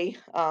A,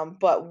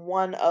 but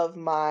one of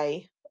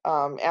my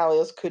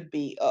alleles could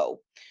be O.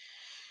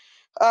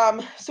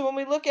 So when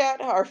we look at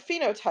our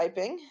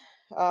phenotyping,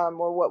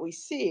 or what we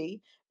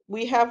see,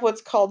 we have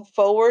what's called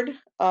forward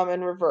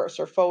and reverse,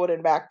 or forward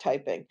and back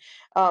typing.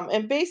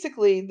 And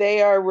basically,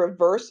 they are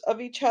reverse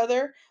of each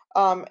other,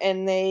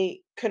 and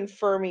they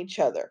confirm each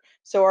other.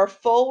 So our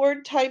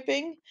forward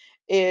typing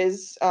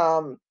is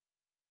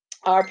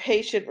our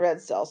patient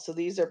red cells. So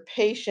these are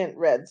patient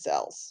red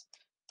cells.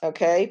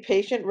 Okay,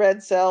 patient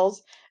red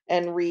cells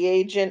and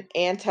reagent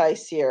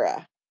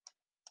anti-sera.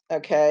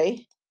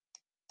 Okay.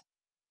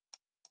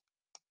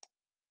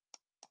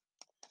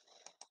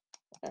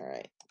 All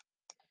right.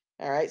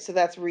 All right, so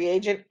that's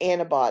reagent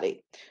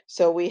antibody.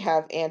 So we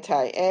have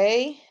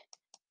anti-A,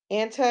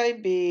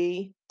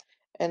 anti-B,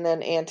 and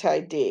then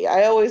anti-D.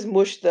 I always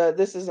mush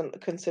this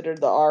isn't considered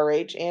the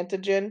RH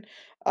antigen,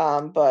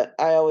 but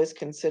I always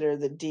consider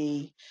the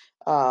D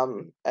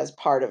as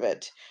part of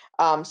it.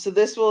 So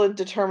this will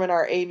determine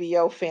our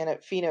ABO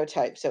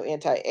phenotype, so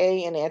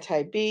anti-A and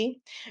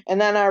anti-B.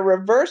 And then our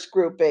reverse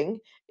grouping,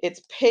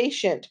 it's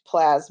patient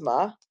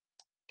plasma,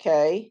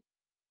 okay?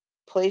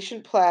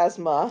 Patient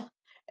plasma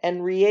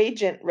and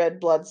reagent red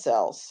blood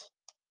cells.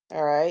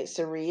 All right,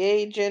 so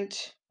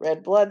reagent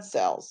red blood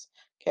cells.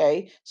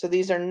 Okay, so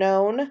these are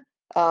known,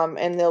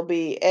 and there'll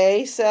be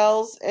A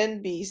cells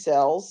and B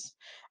cells,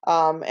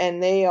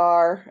 and they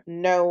are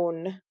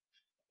known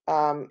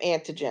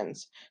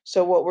antigens.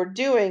 So what we're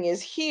doing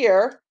is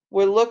here,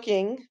 we're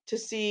looking to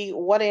see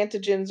what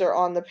antigens are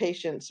on the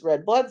patient's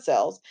red blood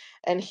cells.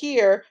 And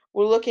here,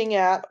 we're looking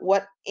at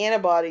what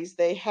antibodies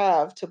they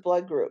have to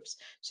blood groups.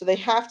 So they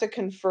have to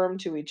confirm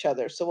to each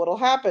other. So what'll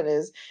happen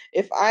is,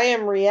 if I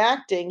am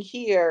reacting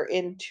here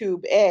in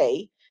tube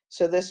A,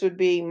 so this would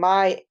be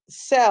my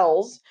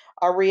cells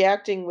are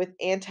reacting with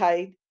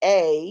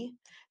anti-A,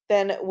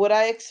 then would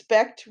I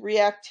expect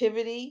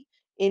reactivity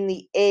in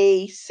the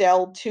A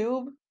cell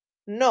tube?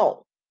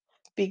 No,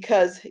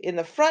 because in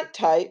the front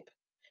type,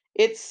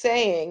 it's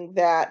saying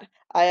that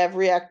I have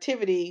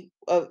reactivity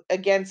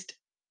against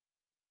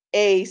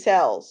A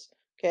cells.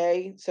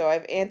 Okay, so I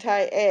have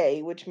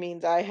anti-A, which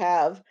means I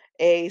have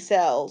A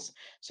cells.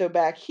 So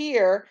back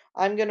here,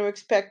 I'm going to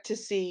expect to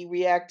see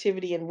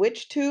reactivity in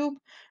which tube?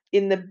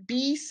 In the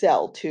B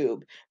cell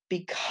tube,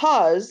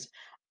 because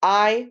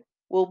I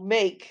will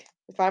make,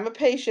 if I'm a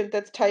patient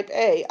that's type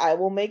A, I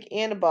will make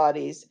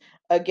antibodies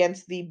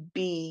against the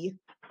B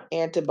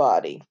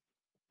antibody.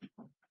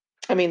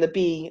 The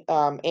B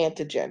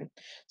antigen,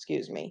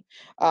 excuse me.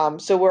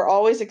 So we're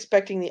always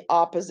expecting the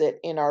opposite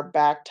in our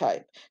back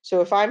type. So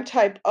if I'm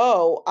type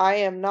O, I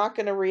am not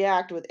going to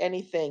react with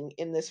anything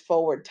in this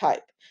forward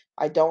type.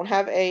 I don't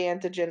have A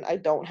antigen, I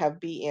don't have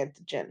B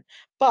antigen,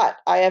 but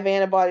I have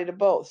antibody to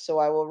both, so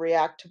I will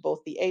react to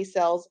both the A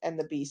cells and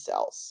the B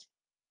cells.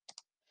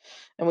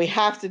 And we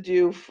have to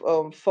do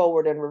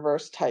forward and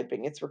reverse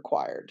typing. It's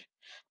required.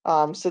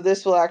 So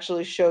this will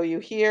actually show you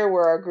here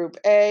where our group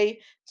A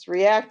is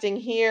reacting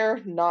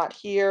here, not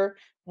here.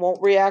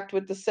 won't react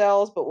with the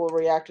cells, but will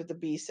react with the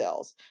B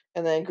cells.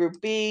 And then group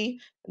B,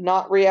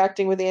 not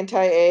reacting with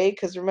anti-A,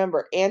 because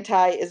remember,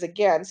 anti is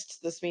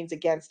against. This means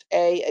against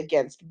A,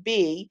 against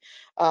B.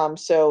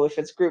 So if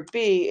it's group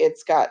B,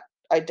 it's got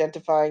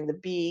identifying the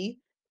B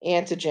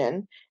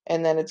antigen,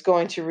 and then it's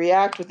going to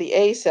react with the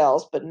A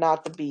cells, but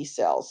not the B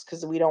cells,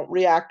 because we don't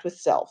react with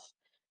self.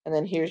 And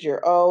then here's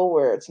your O,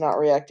 where it's not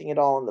reacting at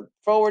all in the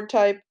forward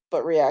type,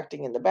 but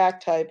reacting in the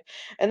back type.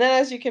 And then,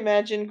 as you can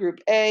imagine,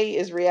 group A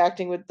is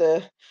reacting with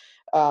the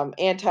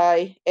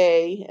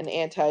anti-A and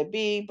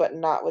anti-B, but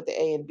not with the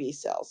A and B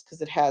cells,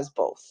 because it has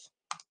both.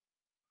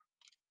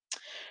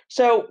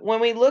 So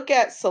when we look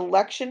at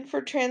selection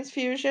for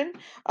transfusion,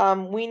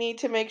 we need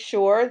to make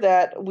sure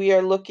that we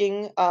are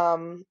looking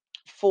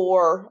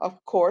for,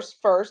 of course,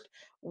 first,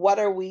 what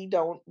are we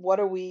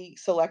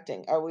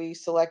selecting? Are we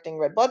selecting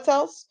red blood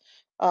cells,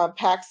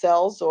 packed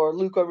cells, or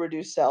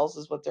leukoreduced cells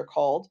is what they're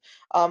called,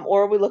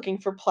 or are we looking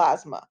for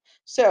plasma?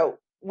 So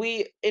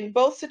in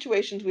both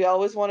situations, we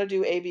always want to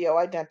do ABO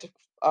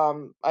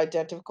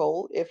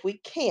identical if we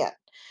can.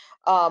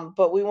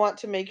 But we want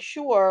to make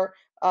sure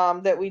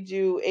that we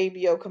do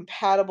ABO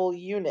compatible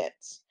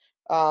units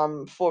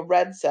for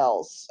red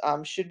cells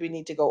should we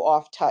need to go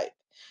off type.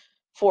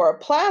 For a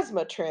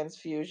plasma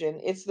transfusion,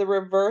 it's the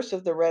reverse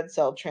of the red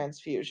cell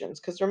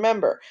transfusions. Because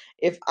remember,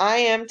 if I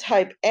am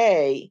type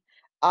A,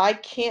 I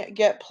can't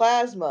get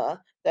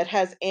plasma that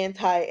has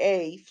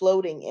anti-A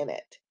floating in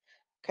it.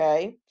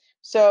 Okay,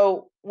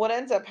 so what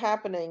ends up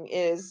happening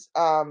is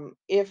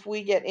if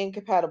we get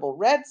incompatible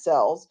red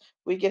cells,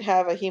 we can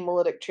have a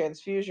hemolytic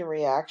transfusion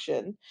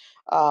reaction,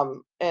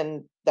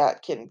 and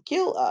that can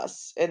kill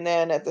us. And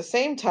then at the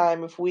same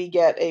time, if we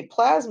get a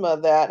plasma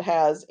that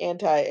has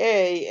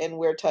anti-A and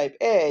we're type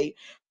A,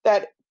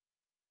 that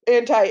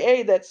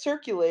anti-A that's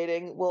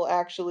circulating will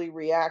actually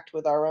react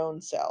with our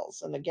own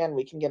cells. And again,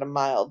 we can get a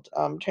mild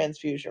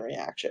transfusion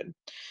reaction.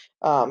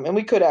 And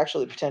we could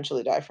actually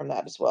potentially die from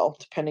that as well,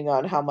 depending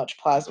on how much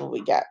plasma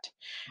we get.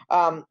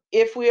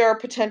 If we are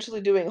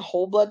potentially doing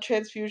whole blood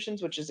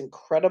transfusions, which is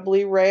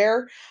incredibly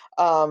rare,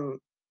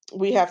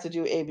 we have to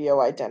do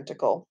ABO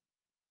identical.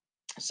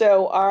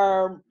 So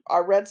our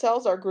red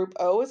cells, our group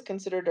O is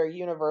considered our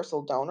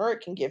universal donor.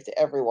 It can give to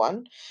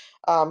everyone.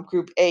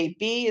 Group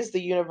AB is the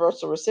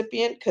universal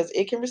recipient because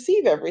it can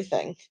receive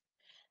everything.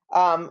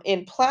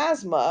 In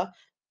plasma,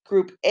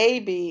 group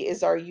AB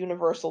is our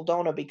universal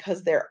donor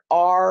because there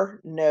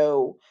are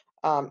no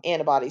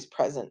antibodies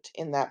present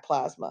in that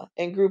plasma.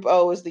 And group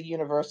O is the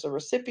universal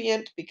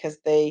recipient because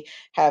they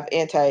have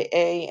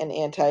anti-A and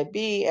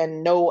anti-B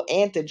and no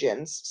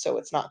antigens, so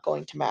it's not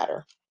going to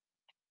matter.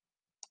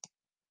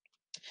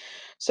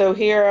 So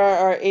here are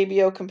our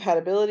ABO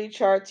compatibility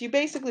charts. You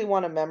basically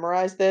want to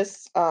memorize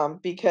this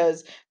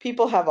because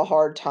people have a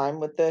hard time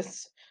with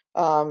this.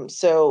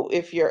 So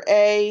if you're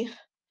A,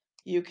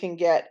 you can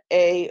get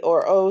A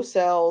or O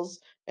cells,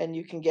 and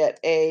you can get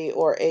A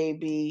or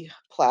AB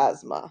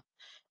plasma.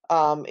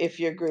 If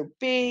you're group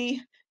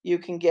B, you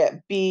can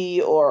get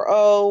B or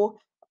O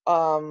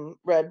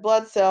red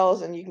blood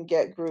cells, and you can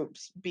get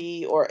groups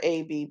B or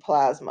AB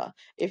plasma.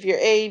 If you're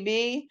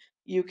AB,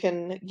 you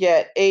can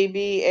get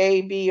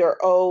AB, or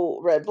O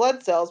red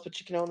blood cells, but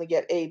you can only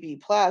get AB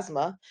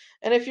plasma.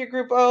 And if you're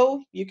group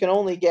O, you can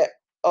only get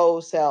O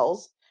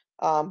cells,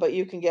 but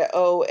you can get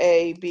O,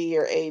 A, B,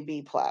 or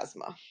AB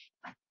plasma.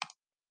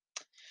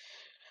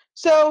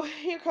 So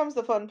here comes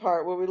the fun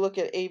part where we look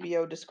at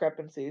ABO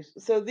discrepancies.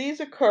 So these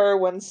occur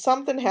when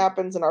something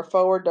happens and our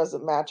forward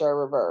doesn't match our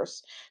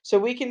reverse. So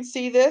we can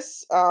see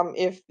this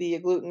if the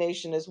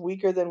agglutination is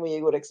weaker than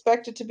we would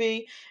expect it to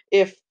be,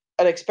 if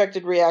an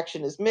expected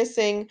reaction is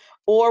missing,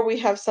 or we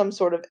have some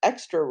sort of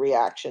extra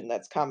reaction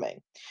that's coming.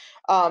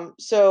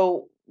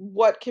 So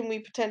what can we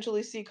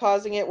potentially see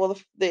causing it? Well,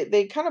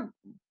 they kind of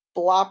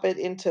blop it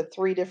into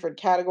three different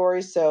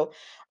categories. So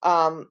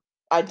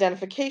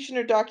identification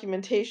or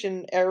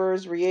documentation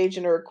errors,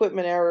 reagent or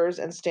equipment errors,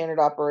 and standard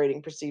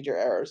operating procedure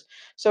errors.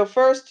 So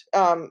first,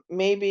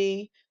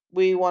 maybe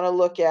we want to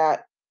look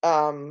at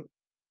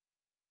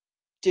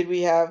did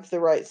we have the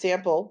right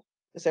sample?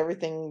 Is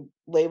everything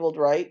labeled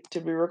right?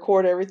 Did we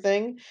record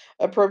everything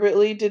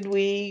appropriately? Did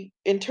we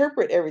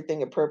interpret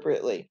everything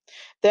appropriately?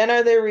 Then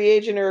are there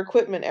reagent or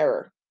equipment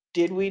error?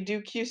 Did we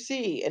do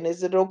QC and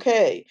is it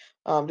okay?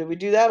 Did we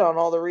do that on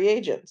all the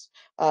reagents?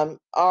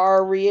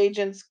 Are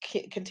reagents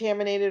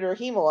contaminated or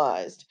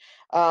hemolyzed?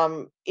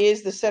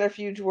 Is the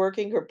centrifuge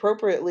working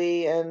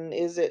appropriately and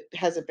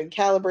has it been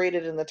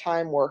calibrated in the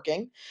time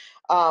working?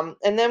 And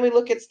then we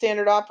look at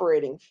standard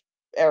operating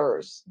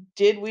errors.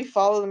 Did we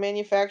follow the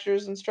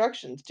manufacturer's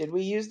instructions? Did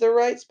we use the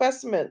right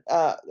specimen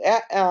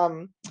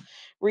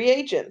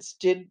reagents?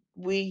 Did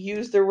we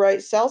use the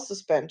right cell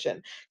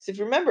suspension? So if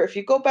you remember, if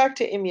you go back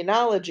to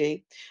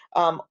immunology,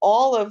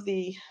 all of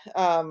the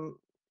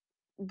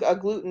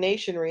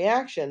agglutination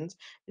reactions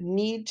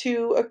need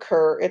to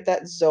occur at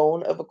that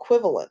zone of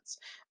equivalence.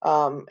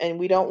 And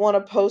we don't want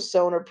a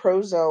post-zone or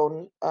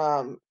pro-zone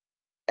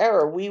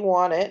error. We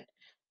want it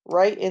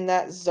right in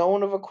that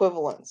zone of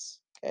equivalence,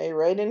 okay,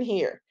 right in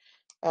here.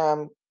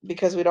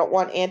 because we don't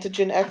want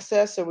antigen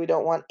excess or we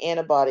don't want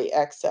antibody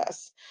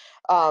excess.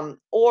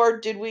 Or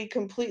did we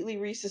completely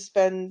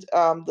resuspend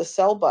the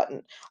cell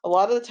button? A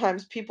lot of the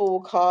times people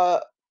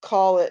will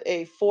call it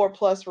a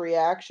 4+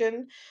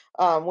 reaction,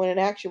 when in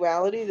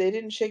actuality they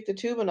didn't shake the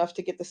tube enough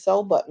to get the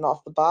cell button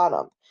off the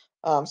bottom.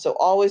 So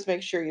always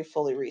make sure you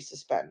fully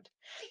resuspend.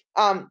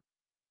 Um,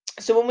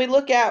 so when we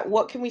look at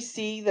what can we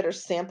see that are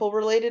sample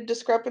related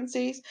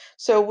discrepancies,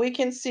 so we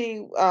can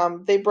see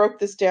they broke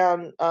this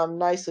down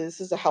nicely.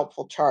 This is a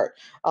helpful chart.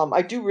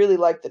 I do really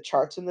like the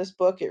charts in this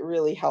book. It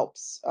really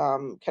helps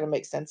kind of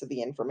make sense of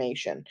the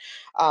information.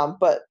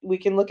 But we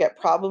can look at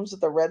problems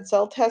with the red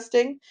cell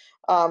testing.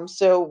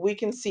 So we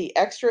can see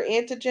extra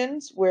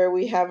antigens where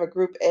we have a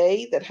group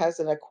A that has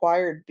an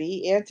acquired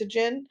B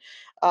antigen.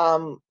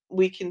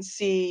 We can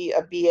see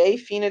a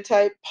BA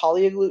phenotype,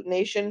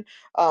 polyagglutination,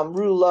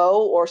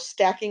 rouleau or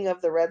stacking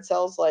of the red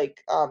cells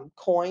like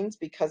coins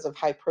because of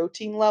high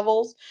protein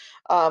levels.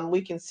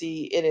 We can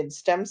see it in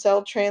stem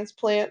cell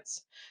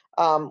transplants.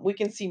 We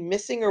can see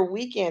missing or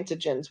weak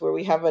antigens where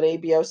we have an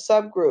ABO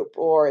subgroup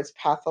or it's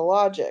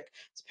pathologic.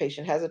 This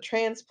patient has a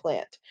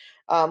transplant.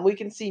 We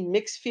can see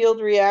mixed field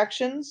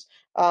reactions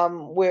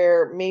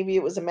where maybe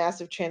it was a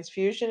massive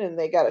transfusion and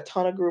they got a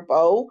ton of group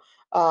O,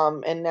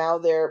 and now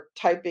they're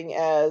typing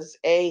as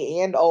A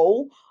and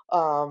O.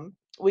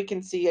 We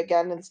can see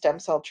again in stem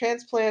cell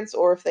transplants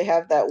or if they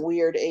have that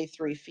weird A3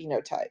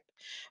 phenotype.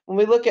 When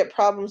we look at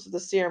problems with the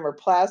serum or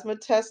plasma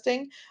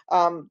testing,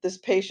 this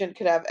patient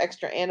could have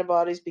extra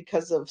antibodies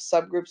because of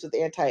subgroups with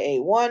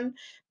anti-A1,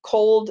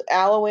 cold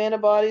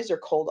alloantibodies or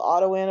cold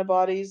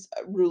autoantibodies.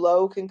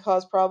 Rouleau can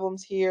cause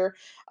problems here.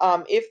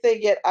 If they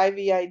get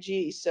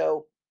IVIG,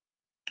 so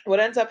what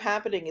ends up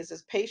happening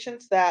is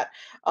patients that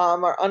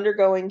are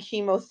undergoing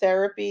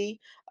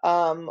chemotherapy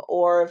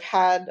or have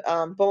had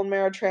bone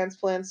marrow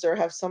transplants or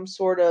have some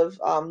sort of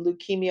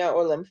leukemia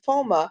or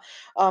lymphoma,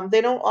 they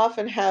don't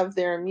often have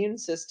their immune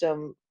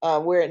system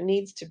where it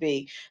needs to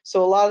be.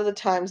 So a lot of the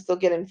times they'll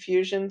get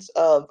infusions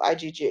of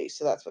IgG.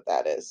 So that's what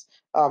that is.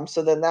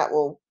 So then that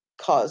will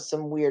cause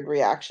some weird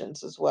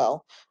reactions as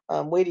well.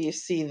 Wait till you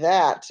see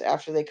that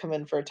after they come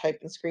in for a type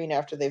and screen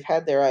after they've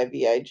had their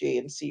IVIG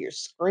and see your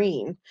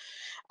screen.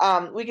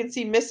 We can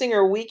see missing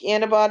or weak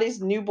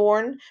antibodies,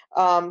 newborn,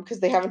 because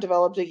they haven't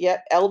developed it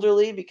yet.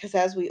 Elderly, because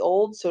as we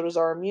old, so does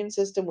our immune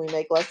system, we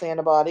make less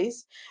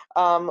antibodies.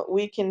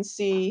 We can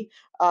see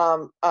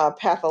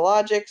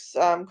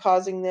pathologics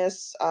causing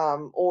this,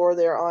 or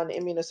they're on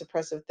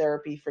immunosuppressive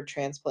therapy for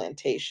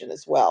transplantation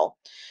as well.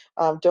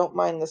 Don't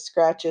mind the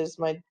scratches.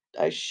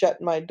 I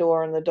shut my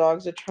door and the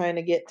dogs are trying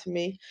to get to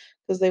me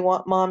because they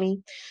want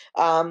mommy.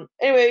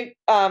 Anyway,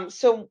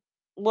 so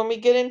when we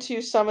get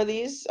into some of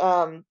these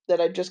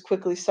that I just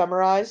quickly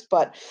summarized,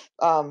 but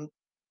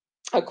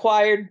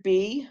acquired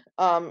B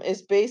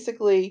is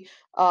basically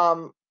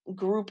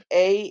group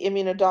A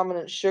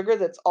immunodominant sugar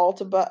that's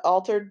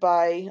altered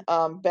by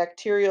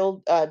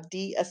bacterial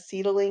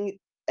deacetyling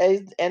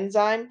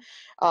enzyme.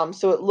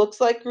 So it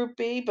looks like group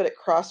B, but it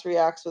cross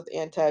reacts with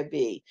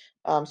anti-B.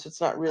 So it's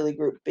not really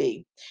group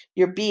B.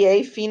 Your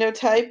BA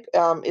phenotype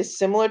is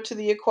similar to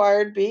the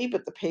acquired B,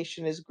 but the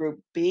patient is group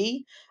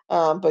B,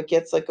 but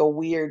gets like a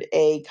weird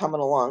A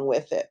coming along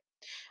with it.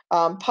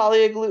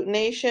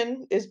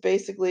 Polyagglutination is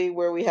basically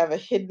where we have a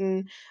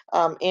hidden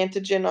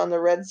antigen on the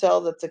red cell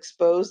that's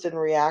exposed and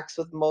reacts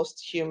with most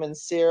human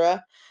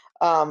sera.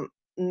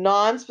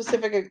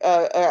 Non-specific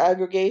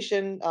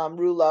aggregation,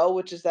 rouleau,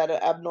 which is that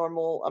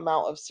abnormal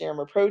amount of serum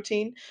or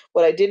protein.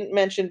 What I didn't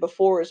mention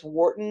before is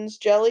Wharton's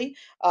jelly.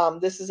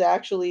 This is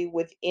actually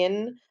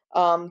within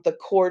the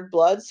cord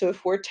blood. So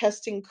if we're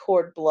testing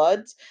cord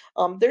bloods,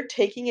 they're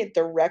taking it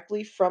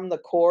directly from the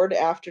cord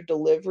after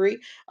delivery.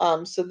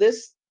 So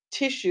this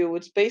tissue,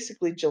 it's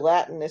basically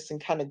gelatinous and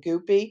kind of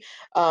goopy.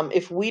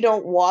 If we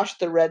don't wash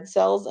the red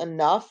cells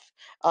enough,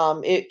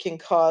 it can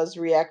cause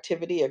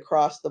reactivity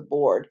across the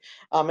board.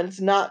 And it's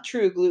not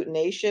true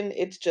agglutination,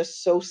 it's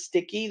just so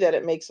sticky that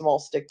it makes them all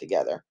stick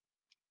together.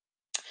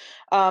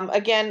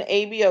 Again,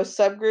 ABO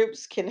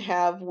subgroups can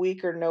have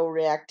weak or no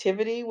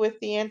reactivity with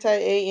the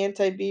anti-A,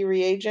 anti-B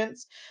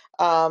reagents.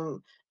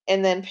 And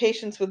then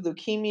patients with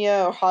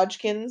leukemia or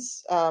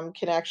Hodgkin's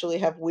can actually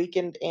have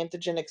weakened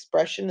antigen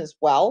expression as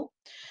well.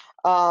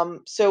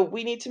 So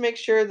we need to make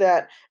sure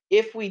that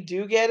if we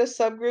do get a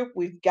subgroup,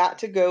 we've got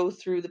to go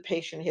through the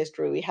patient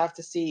history. We have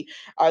to see,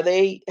 have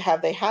they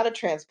had a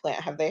transplant?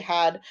 Have they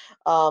had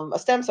a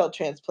stem cell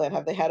transplant?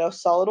 Have they had a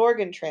solid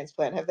organ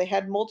transplant? Have they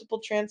had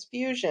multiple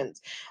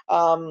transfusions?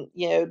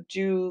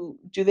 Do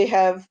they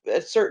have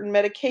certain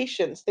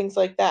medications? Things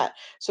like that.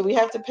 So we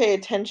have to pay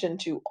attention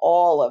to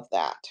all of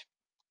that.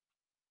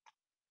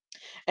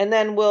 And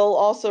then we'll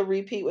also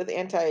repeat with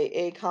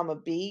anti-A comma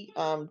B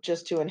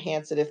just to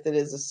enhance it if it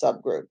is a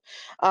subgroup.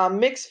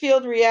 Mixed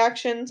field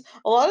reactions,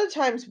 a lot of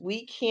times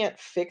we can't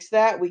fix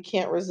that. We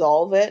can't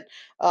resolve it.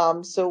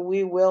 So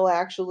we will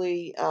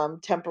actually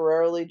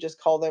temporarily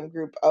just call them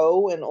group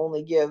O and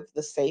only give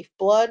the safe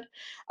blood.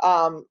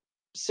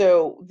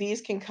 So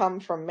these can come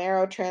from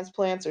marrow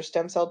transplants or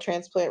stem cell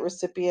transplant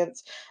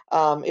recipients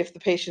if the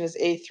patient is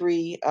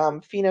A3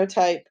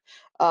 phenotype,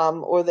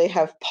 or they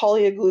have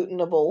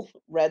polyagglutinable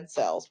red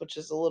cells, which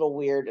is a little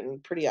weird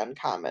and pretty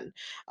uncommon.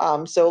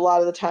 So a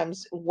lot of the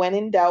times when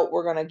in doubt,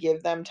 we're going to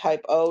give them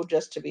type O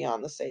just to be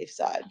on the safe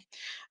side.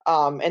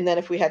 And then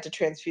if we had to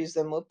transfuse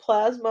them with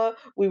plasma,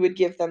 we would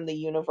give them the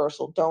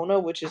universal donor,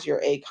 which is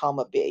your A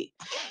comma B.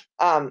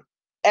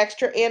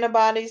 Extra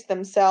antibodies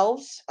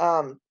themselves,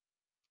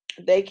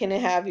 they can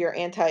have your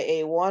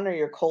anti-A1 or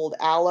your cold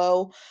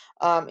allo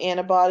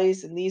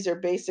antibodies, and these are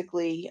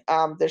basically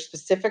they're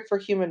specific for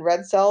human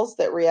red cells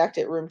that react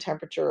at room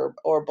temperature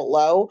or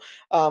below,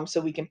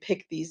 so we can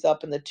pick these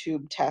up in the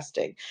tube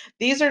testing.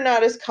 These are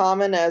not as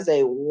common as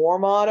a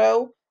warm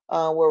auto,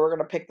 where we're going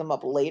to pick them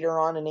up later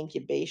on in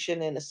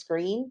incubation in a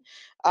screen.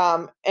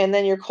 And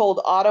then your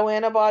cold auto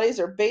antibodies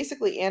are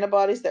basically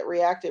antibodies that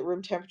react at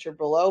room temperature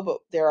below, but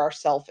they're our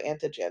self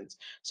antigens,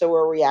 so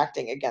we're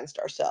reacting against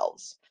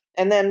ourselves.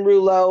 And then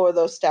rouleau, or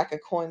those stack of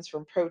coins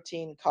from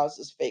protein,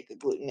 causes fake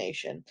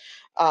agglutination.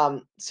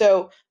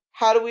 So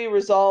how do we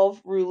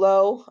resolve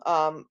rouleau?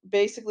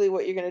 Basically,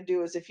 what you're going to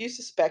do is if you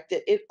suspect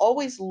it, it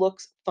always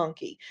looks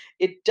funky.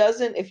 It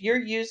doesn't, if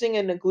you're using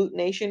an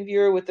agglutination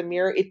viewer with a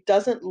mirror, it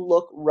doesn't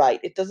look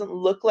right. It doesn't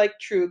look like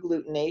true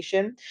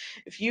agglutination.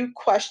 If you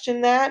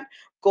question that,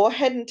 go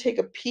ahead and take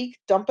a peek,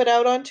 dump it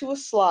out onto a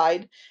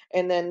slide,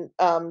 and then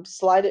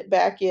slide it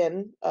back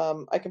in.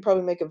 I can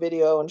probably make a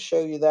video and show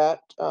you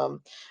that.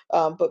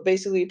 But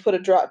basically, you put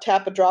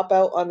tap a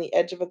dropout on the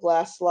edge of a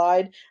glass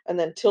slide, and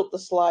then tilt the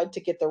slide to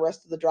get the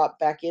rest of the drop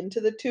back into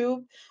the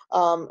tube,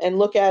 and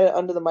look at it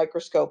under the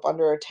microscope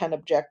under a 10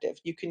 objective.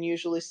 You can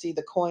usually see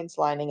the coins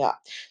lining up.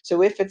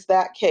 So if it's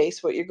that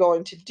case, what you're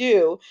going to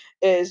do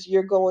is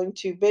you're going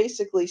to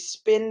basically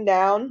spin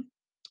down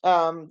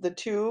the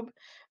tube,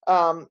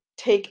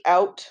 take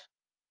out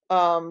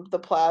the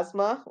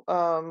plasma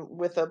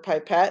with a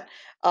pipette,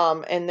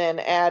 and then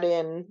add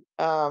in.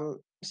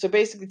 So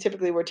basically,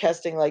 typically we're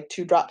testing like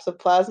 2 drops of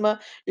plasma.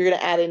 You're going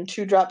to add in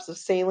 2 drops of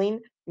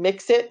saline,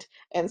 mix it,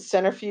 and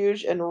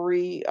centrifuge and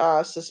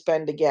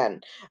suspend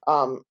again.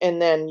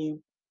 And then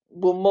you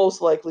will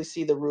most likely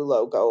see the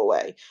rouleau go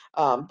away.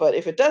 But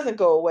if it doesn't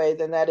go away,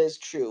 then that is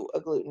true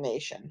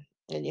agglutination,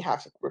 and you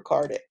have to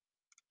record it.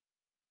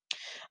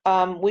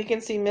 We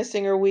can see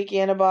missing or weak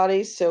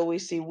antibodies, so we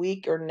see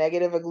weak or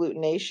negative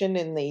agglutination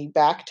in the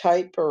back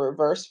type or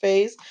reverse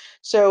phase.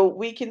 So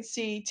we can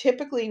see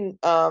typically,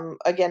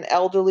 again,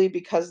 elderly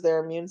because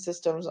their immune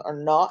systems are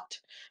not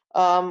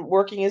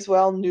working as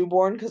well,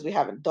 newborn because we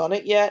haven't done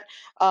it yet,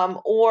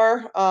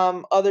 or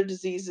other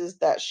diseases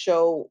that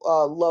show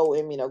low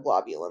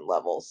immunoglobulin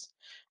levels.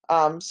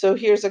 So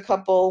here's a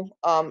couple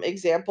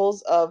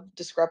examples of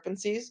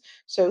discrepancies.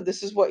 So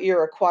this is what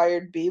your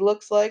acquired B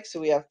looks like. So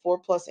we have 4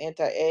 plus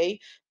anti-A,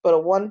 but a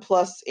 1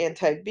 plus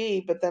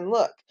anti-B. But then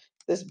look,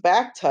 this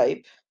back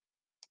type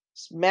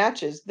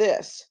matches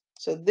this.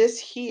 So this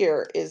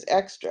here is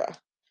extra,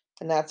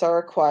 and that's our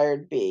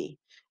acquired B.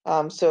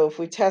 So if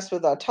we test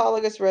with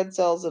autologous red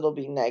cells, it'll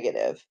be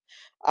negative.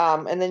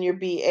 And then your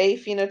BA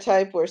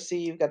phenotype, where see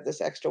you've got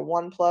this extra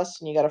 1 plus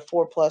and you got a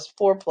 4 plus,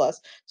 4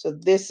 plus. So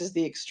this is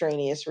the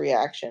extraneous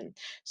reaction.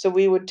 So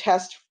we would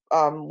test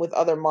with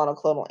other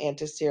monoclonal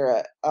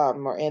antisera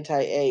or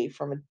anti-A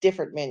from a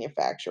different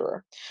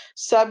manufacturer.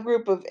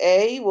 Subgroup of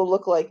A will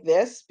look like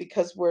this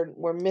because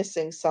we're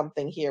missing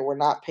something here. We're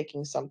not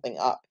picking something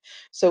up.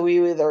 So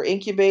we either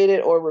incubate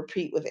it or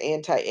repeat with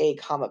anti-A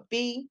comma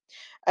B.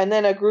 And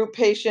then a group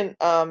patient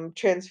a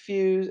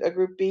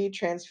group B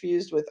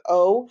transfused with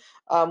O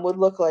would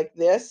look like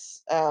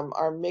this,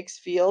 our mixed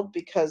field,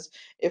 because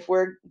if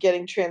we're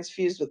getting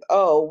transfused with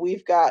O,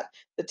 we've got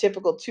the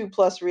typical 2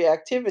 plus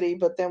reactivity,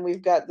 but then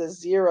we've got the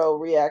 0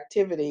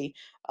 reactivity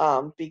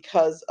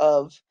because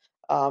of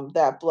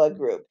that blood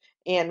group.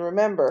 And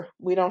remember,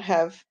 we don't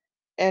have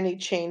any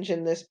change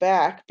in this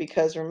back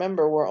because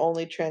remember, we're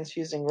only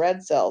transfusing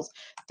red cells.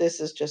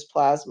 This is just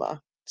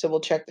plasma. So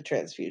we'll check the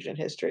transfusion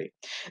history.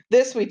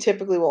 This we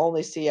typically will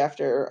only see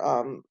after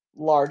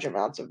large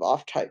amounts of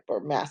off-type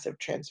or massive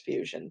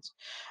transfusions.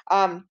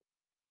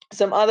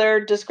 Some other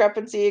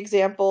discrepancy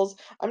examples.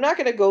 I'm not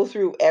going to go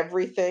through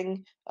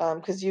everything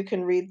because you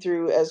can read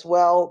through as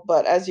well,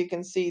 but as you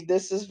can see,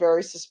 this is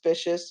very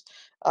suspicious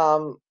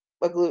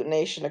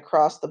agglutination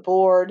across the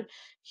board.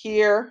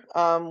 Here,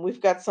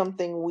 we've got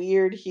something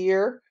weird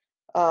here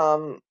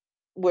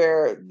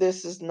where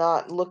this is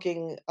not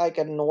looking like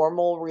a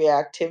normal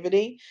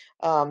reactivity.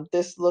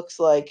 This looks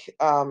like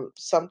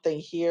something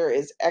here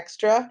is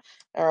extra.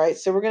 All right,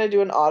 so we're going to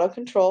do an auto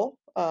control.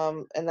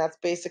 And that's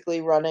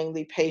basically running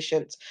the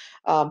patient's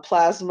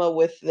plasma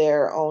with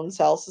their own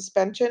cell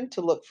suspension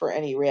to look for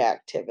any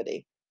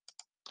reactivity.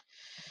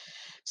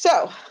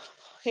 So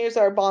here's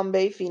our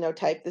Bombay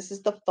phenotype. This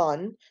is the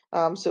fun.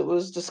 So it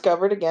was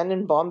discovered again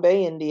in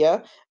Bombay,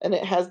 India, and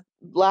it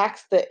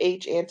lacks the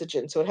H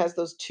antigen. So it has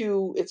those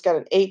two, it's got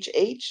an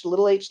HH,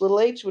 little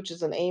h, which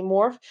is an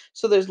amorph.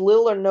 So there's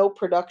little or no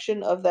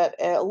production of that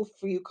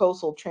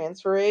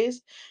L-fucosyltransferase.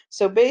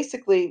 So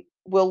basically,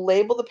 we'll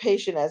label the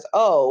patient as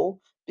O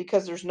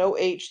because there's no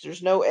H,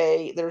 there's no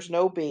A, there's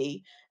no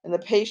B, and the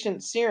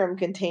patient's serum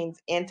contains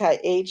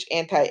anti-H,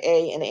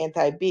 anti-A, and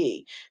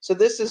anti-B. So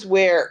this is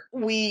where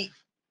we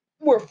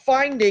were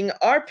finding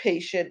our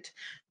patient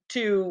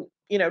to,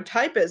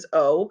 type as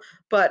O,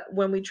 but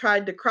when we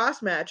tried to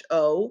cross-match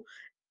O,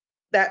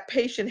 that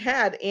patient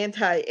had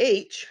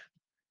anti-H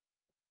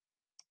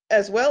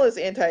as well as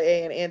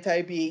anti-A and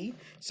anti-B.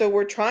 So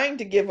we're trying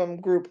to give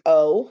them group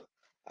O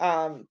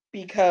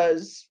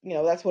because,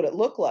 that's what it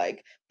looked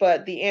like.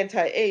 But the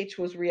anti-H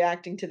was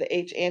reacting to the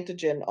H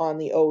antigen on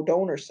the O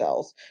donor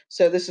cells.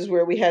 So this is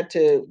where we had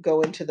to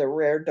go into the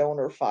rare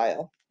donor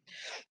file.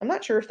 I'm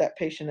not sure if that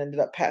patient ended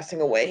up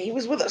passing away. He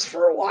was with us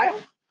for a while.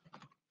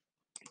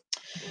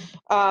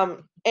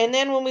 And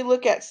then when we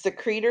look at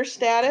secretor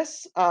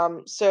status,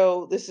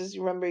 so this is,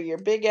 remember, your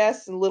big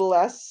S and little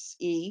s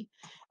e.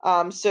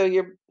 So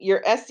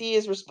your SE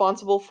is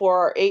responsible for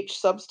our H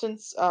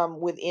substance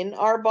within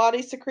our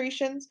body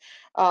secretions,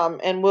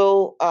 and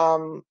we'll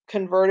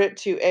convert it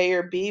to A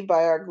or B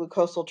by our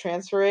glucosal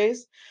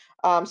transferase.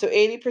 So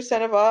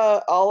 80% of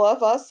all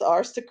of us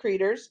are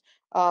secretors.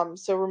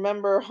 So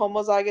remember,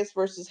 homozygous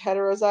versus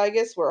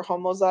heterozygous, where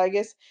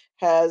homozygous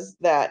has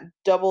that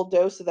double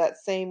dose of that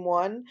same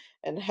one,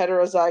 and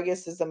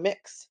heterozygous is a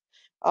mix.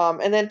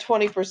 And then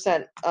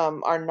 20%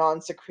 are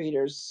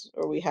non-secretors,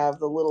 or we have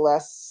the little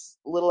s,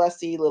 little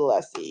se, little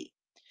se.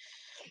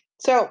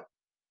 So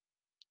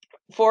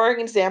for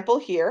example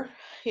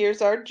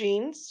here's our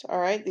genes. All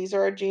right, these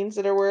are our genes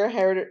that we're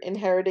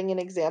inheriting in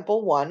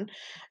example 1.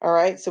 All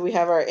right, so we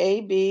have our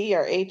AB,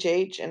 our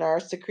HH, and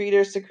our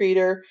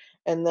secretor,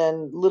 and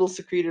then little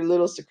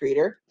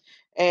secretor.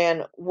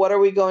 And what are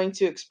we going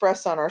to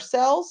express on our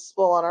cells?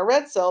 Well, on our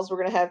red cells, we're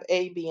going to have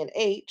A, B, and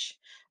H.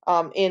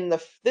 In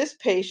this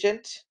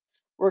patient,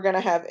 we're going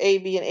to have A,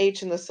 B, and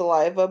H in the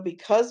saliva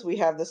because we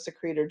have the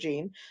secretor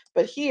gene.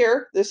 But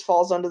here, this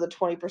falls under the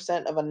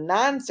 20% of a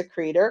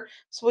non-secretor,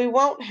 so we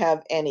won't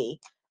have any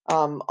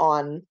in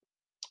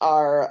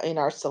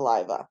our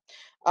saliva.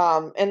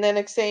 And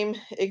then same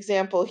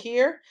example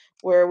here,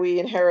 where we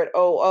inherit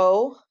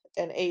OO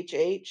and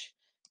HH,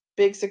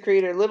 big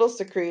secretor, little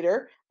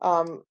secretor.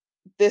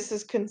 This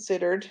is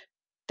considered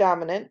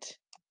dominant.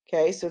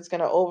 Okay, so it's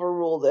going to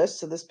overrule this.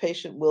 So this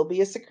patient will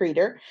be a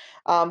secretor,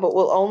 but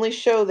we'll only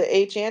show the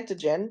H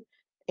antigen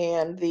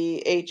and the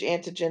H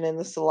antigen in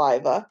the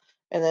saliva.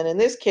 And then in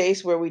this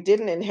case, where we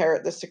didn't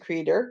inherit the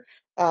secretor,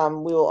 we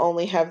will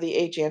only have the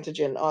H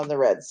antigen on the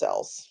red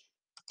cells.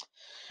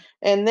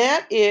 And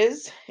that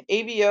is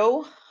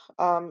ABO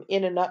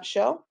in a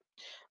nutshell.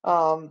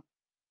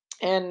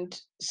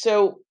 And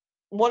so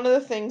one of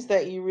the things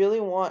that you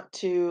really want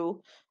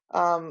to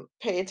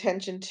pay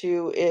attention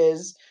to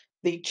is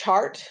the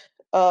chart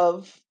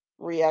of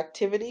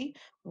reactivity,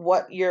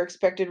 what your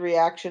expected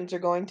reactions are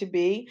going to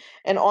be.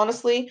 And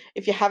honestly,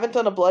 if you haven't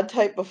done a blood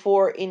type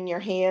before in your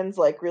hands,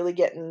 like really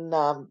getting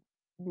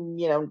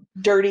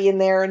dirty in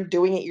there and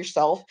doing it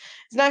yourself,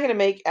 it's not going to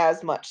make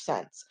as much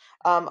sense.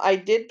 I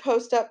did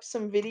post up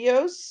some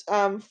videos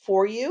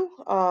for you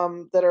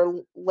that are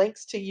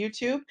links to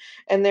YouTube,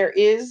 and there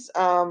is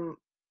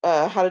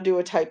how to do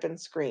a type and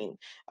screen.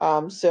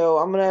 So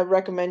I'm going to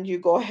recommend you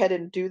go ahead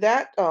and do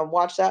that.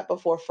 Watch that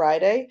before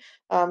Friday,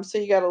 so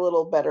you got a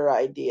little better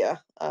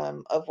idea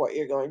of what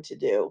you're going to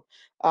do.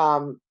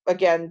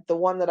 Again, the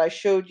one that I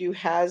showed you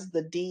has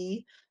the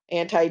D,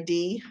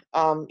 anti-D,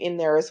 in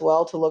there as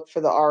well to look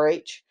for the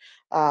RH.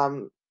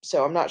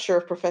 So I'm not sure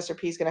if Professor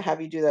P is going to have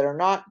you do that or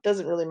not.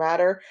 Doesn't really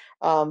matter.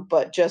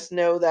 But just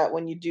know that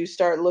when you do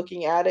start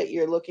looking at it,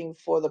 you're looking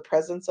for the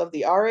presence of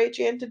the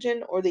RH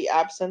antigen or the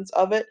absence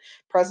of it.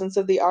 Presence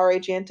of the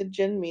RH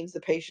antigen means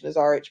the patient is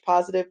RH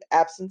positive.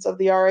 Absence of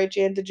the RH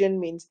antigen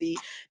means the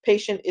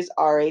patient is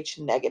RH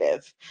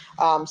negative.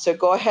 So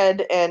go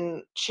ahead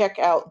and check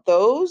out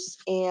those,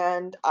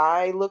 and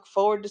I look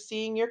forward to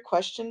seeing your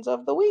questions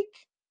of the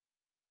week.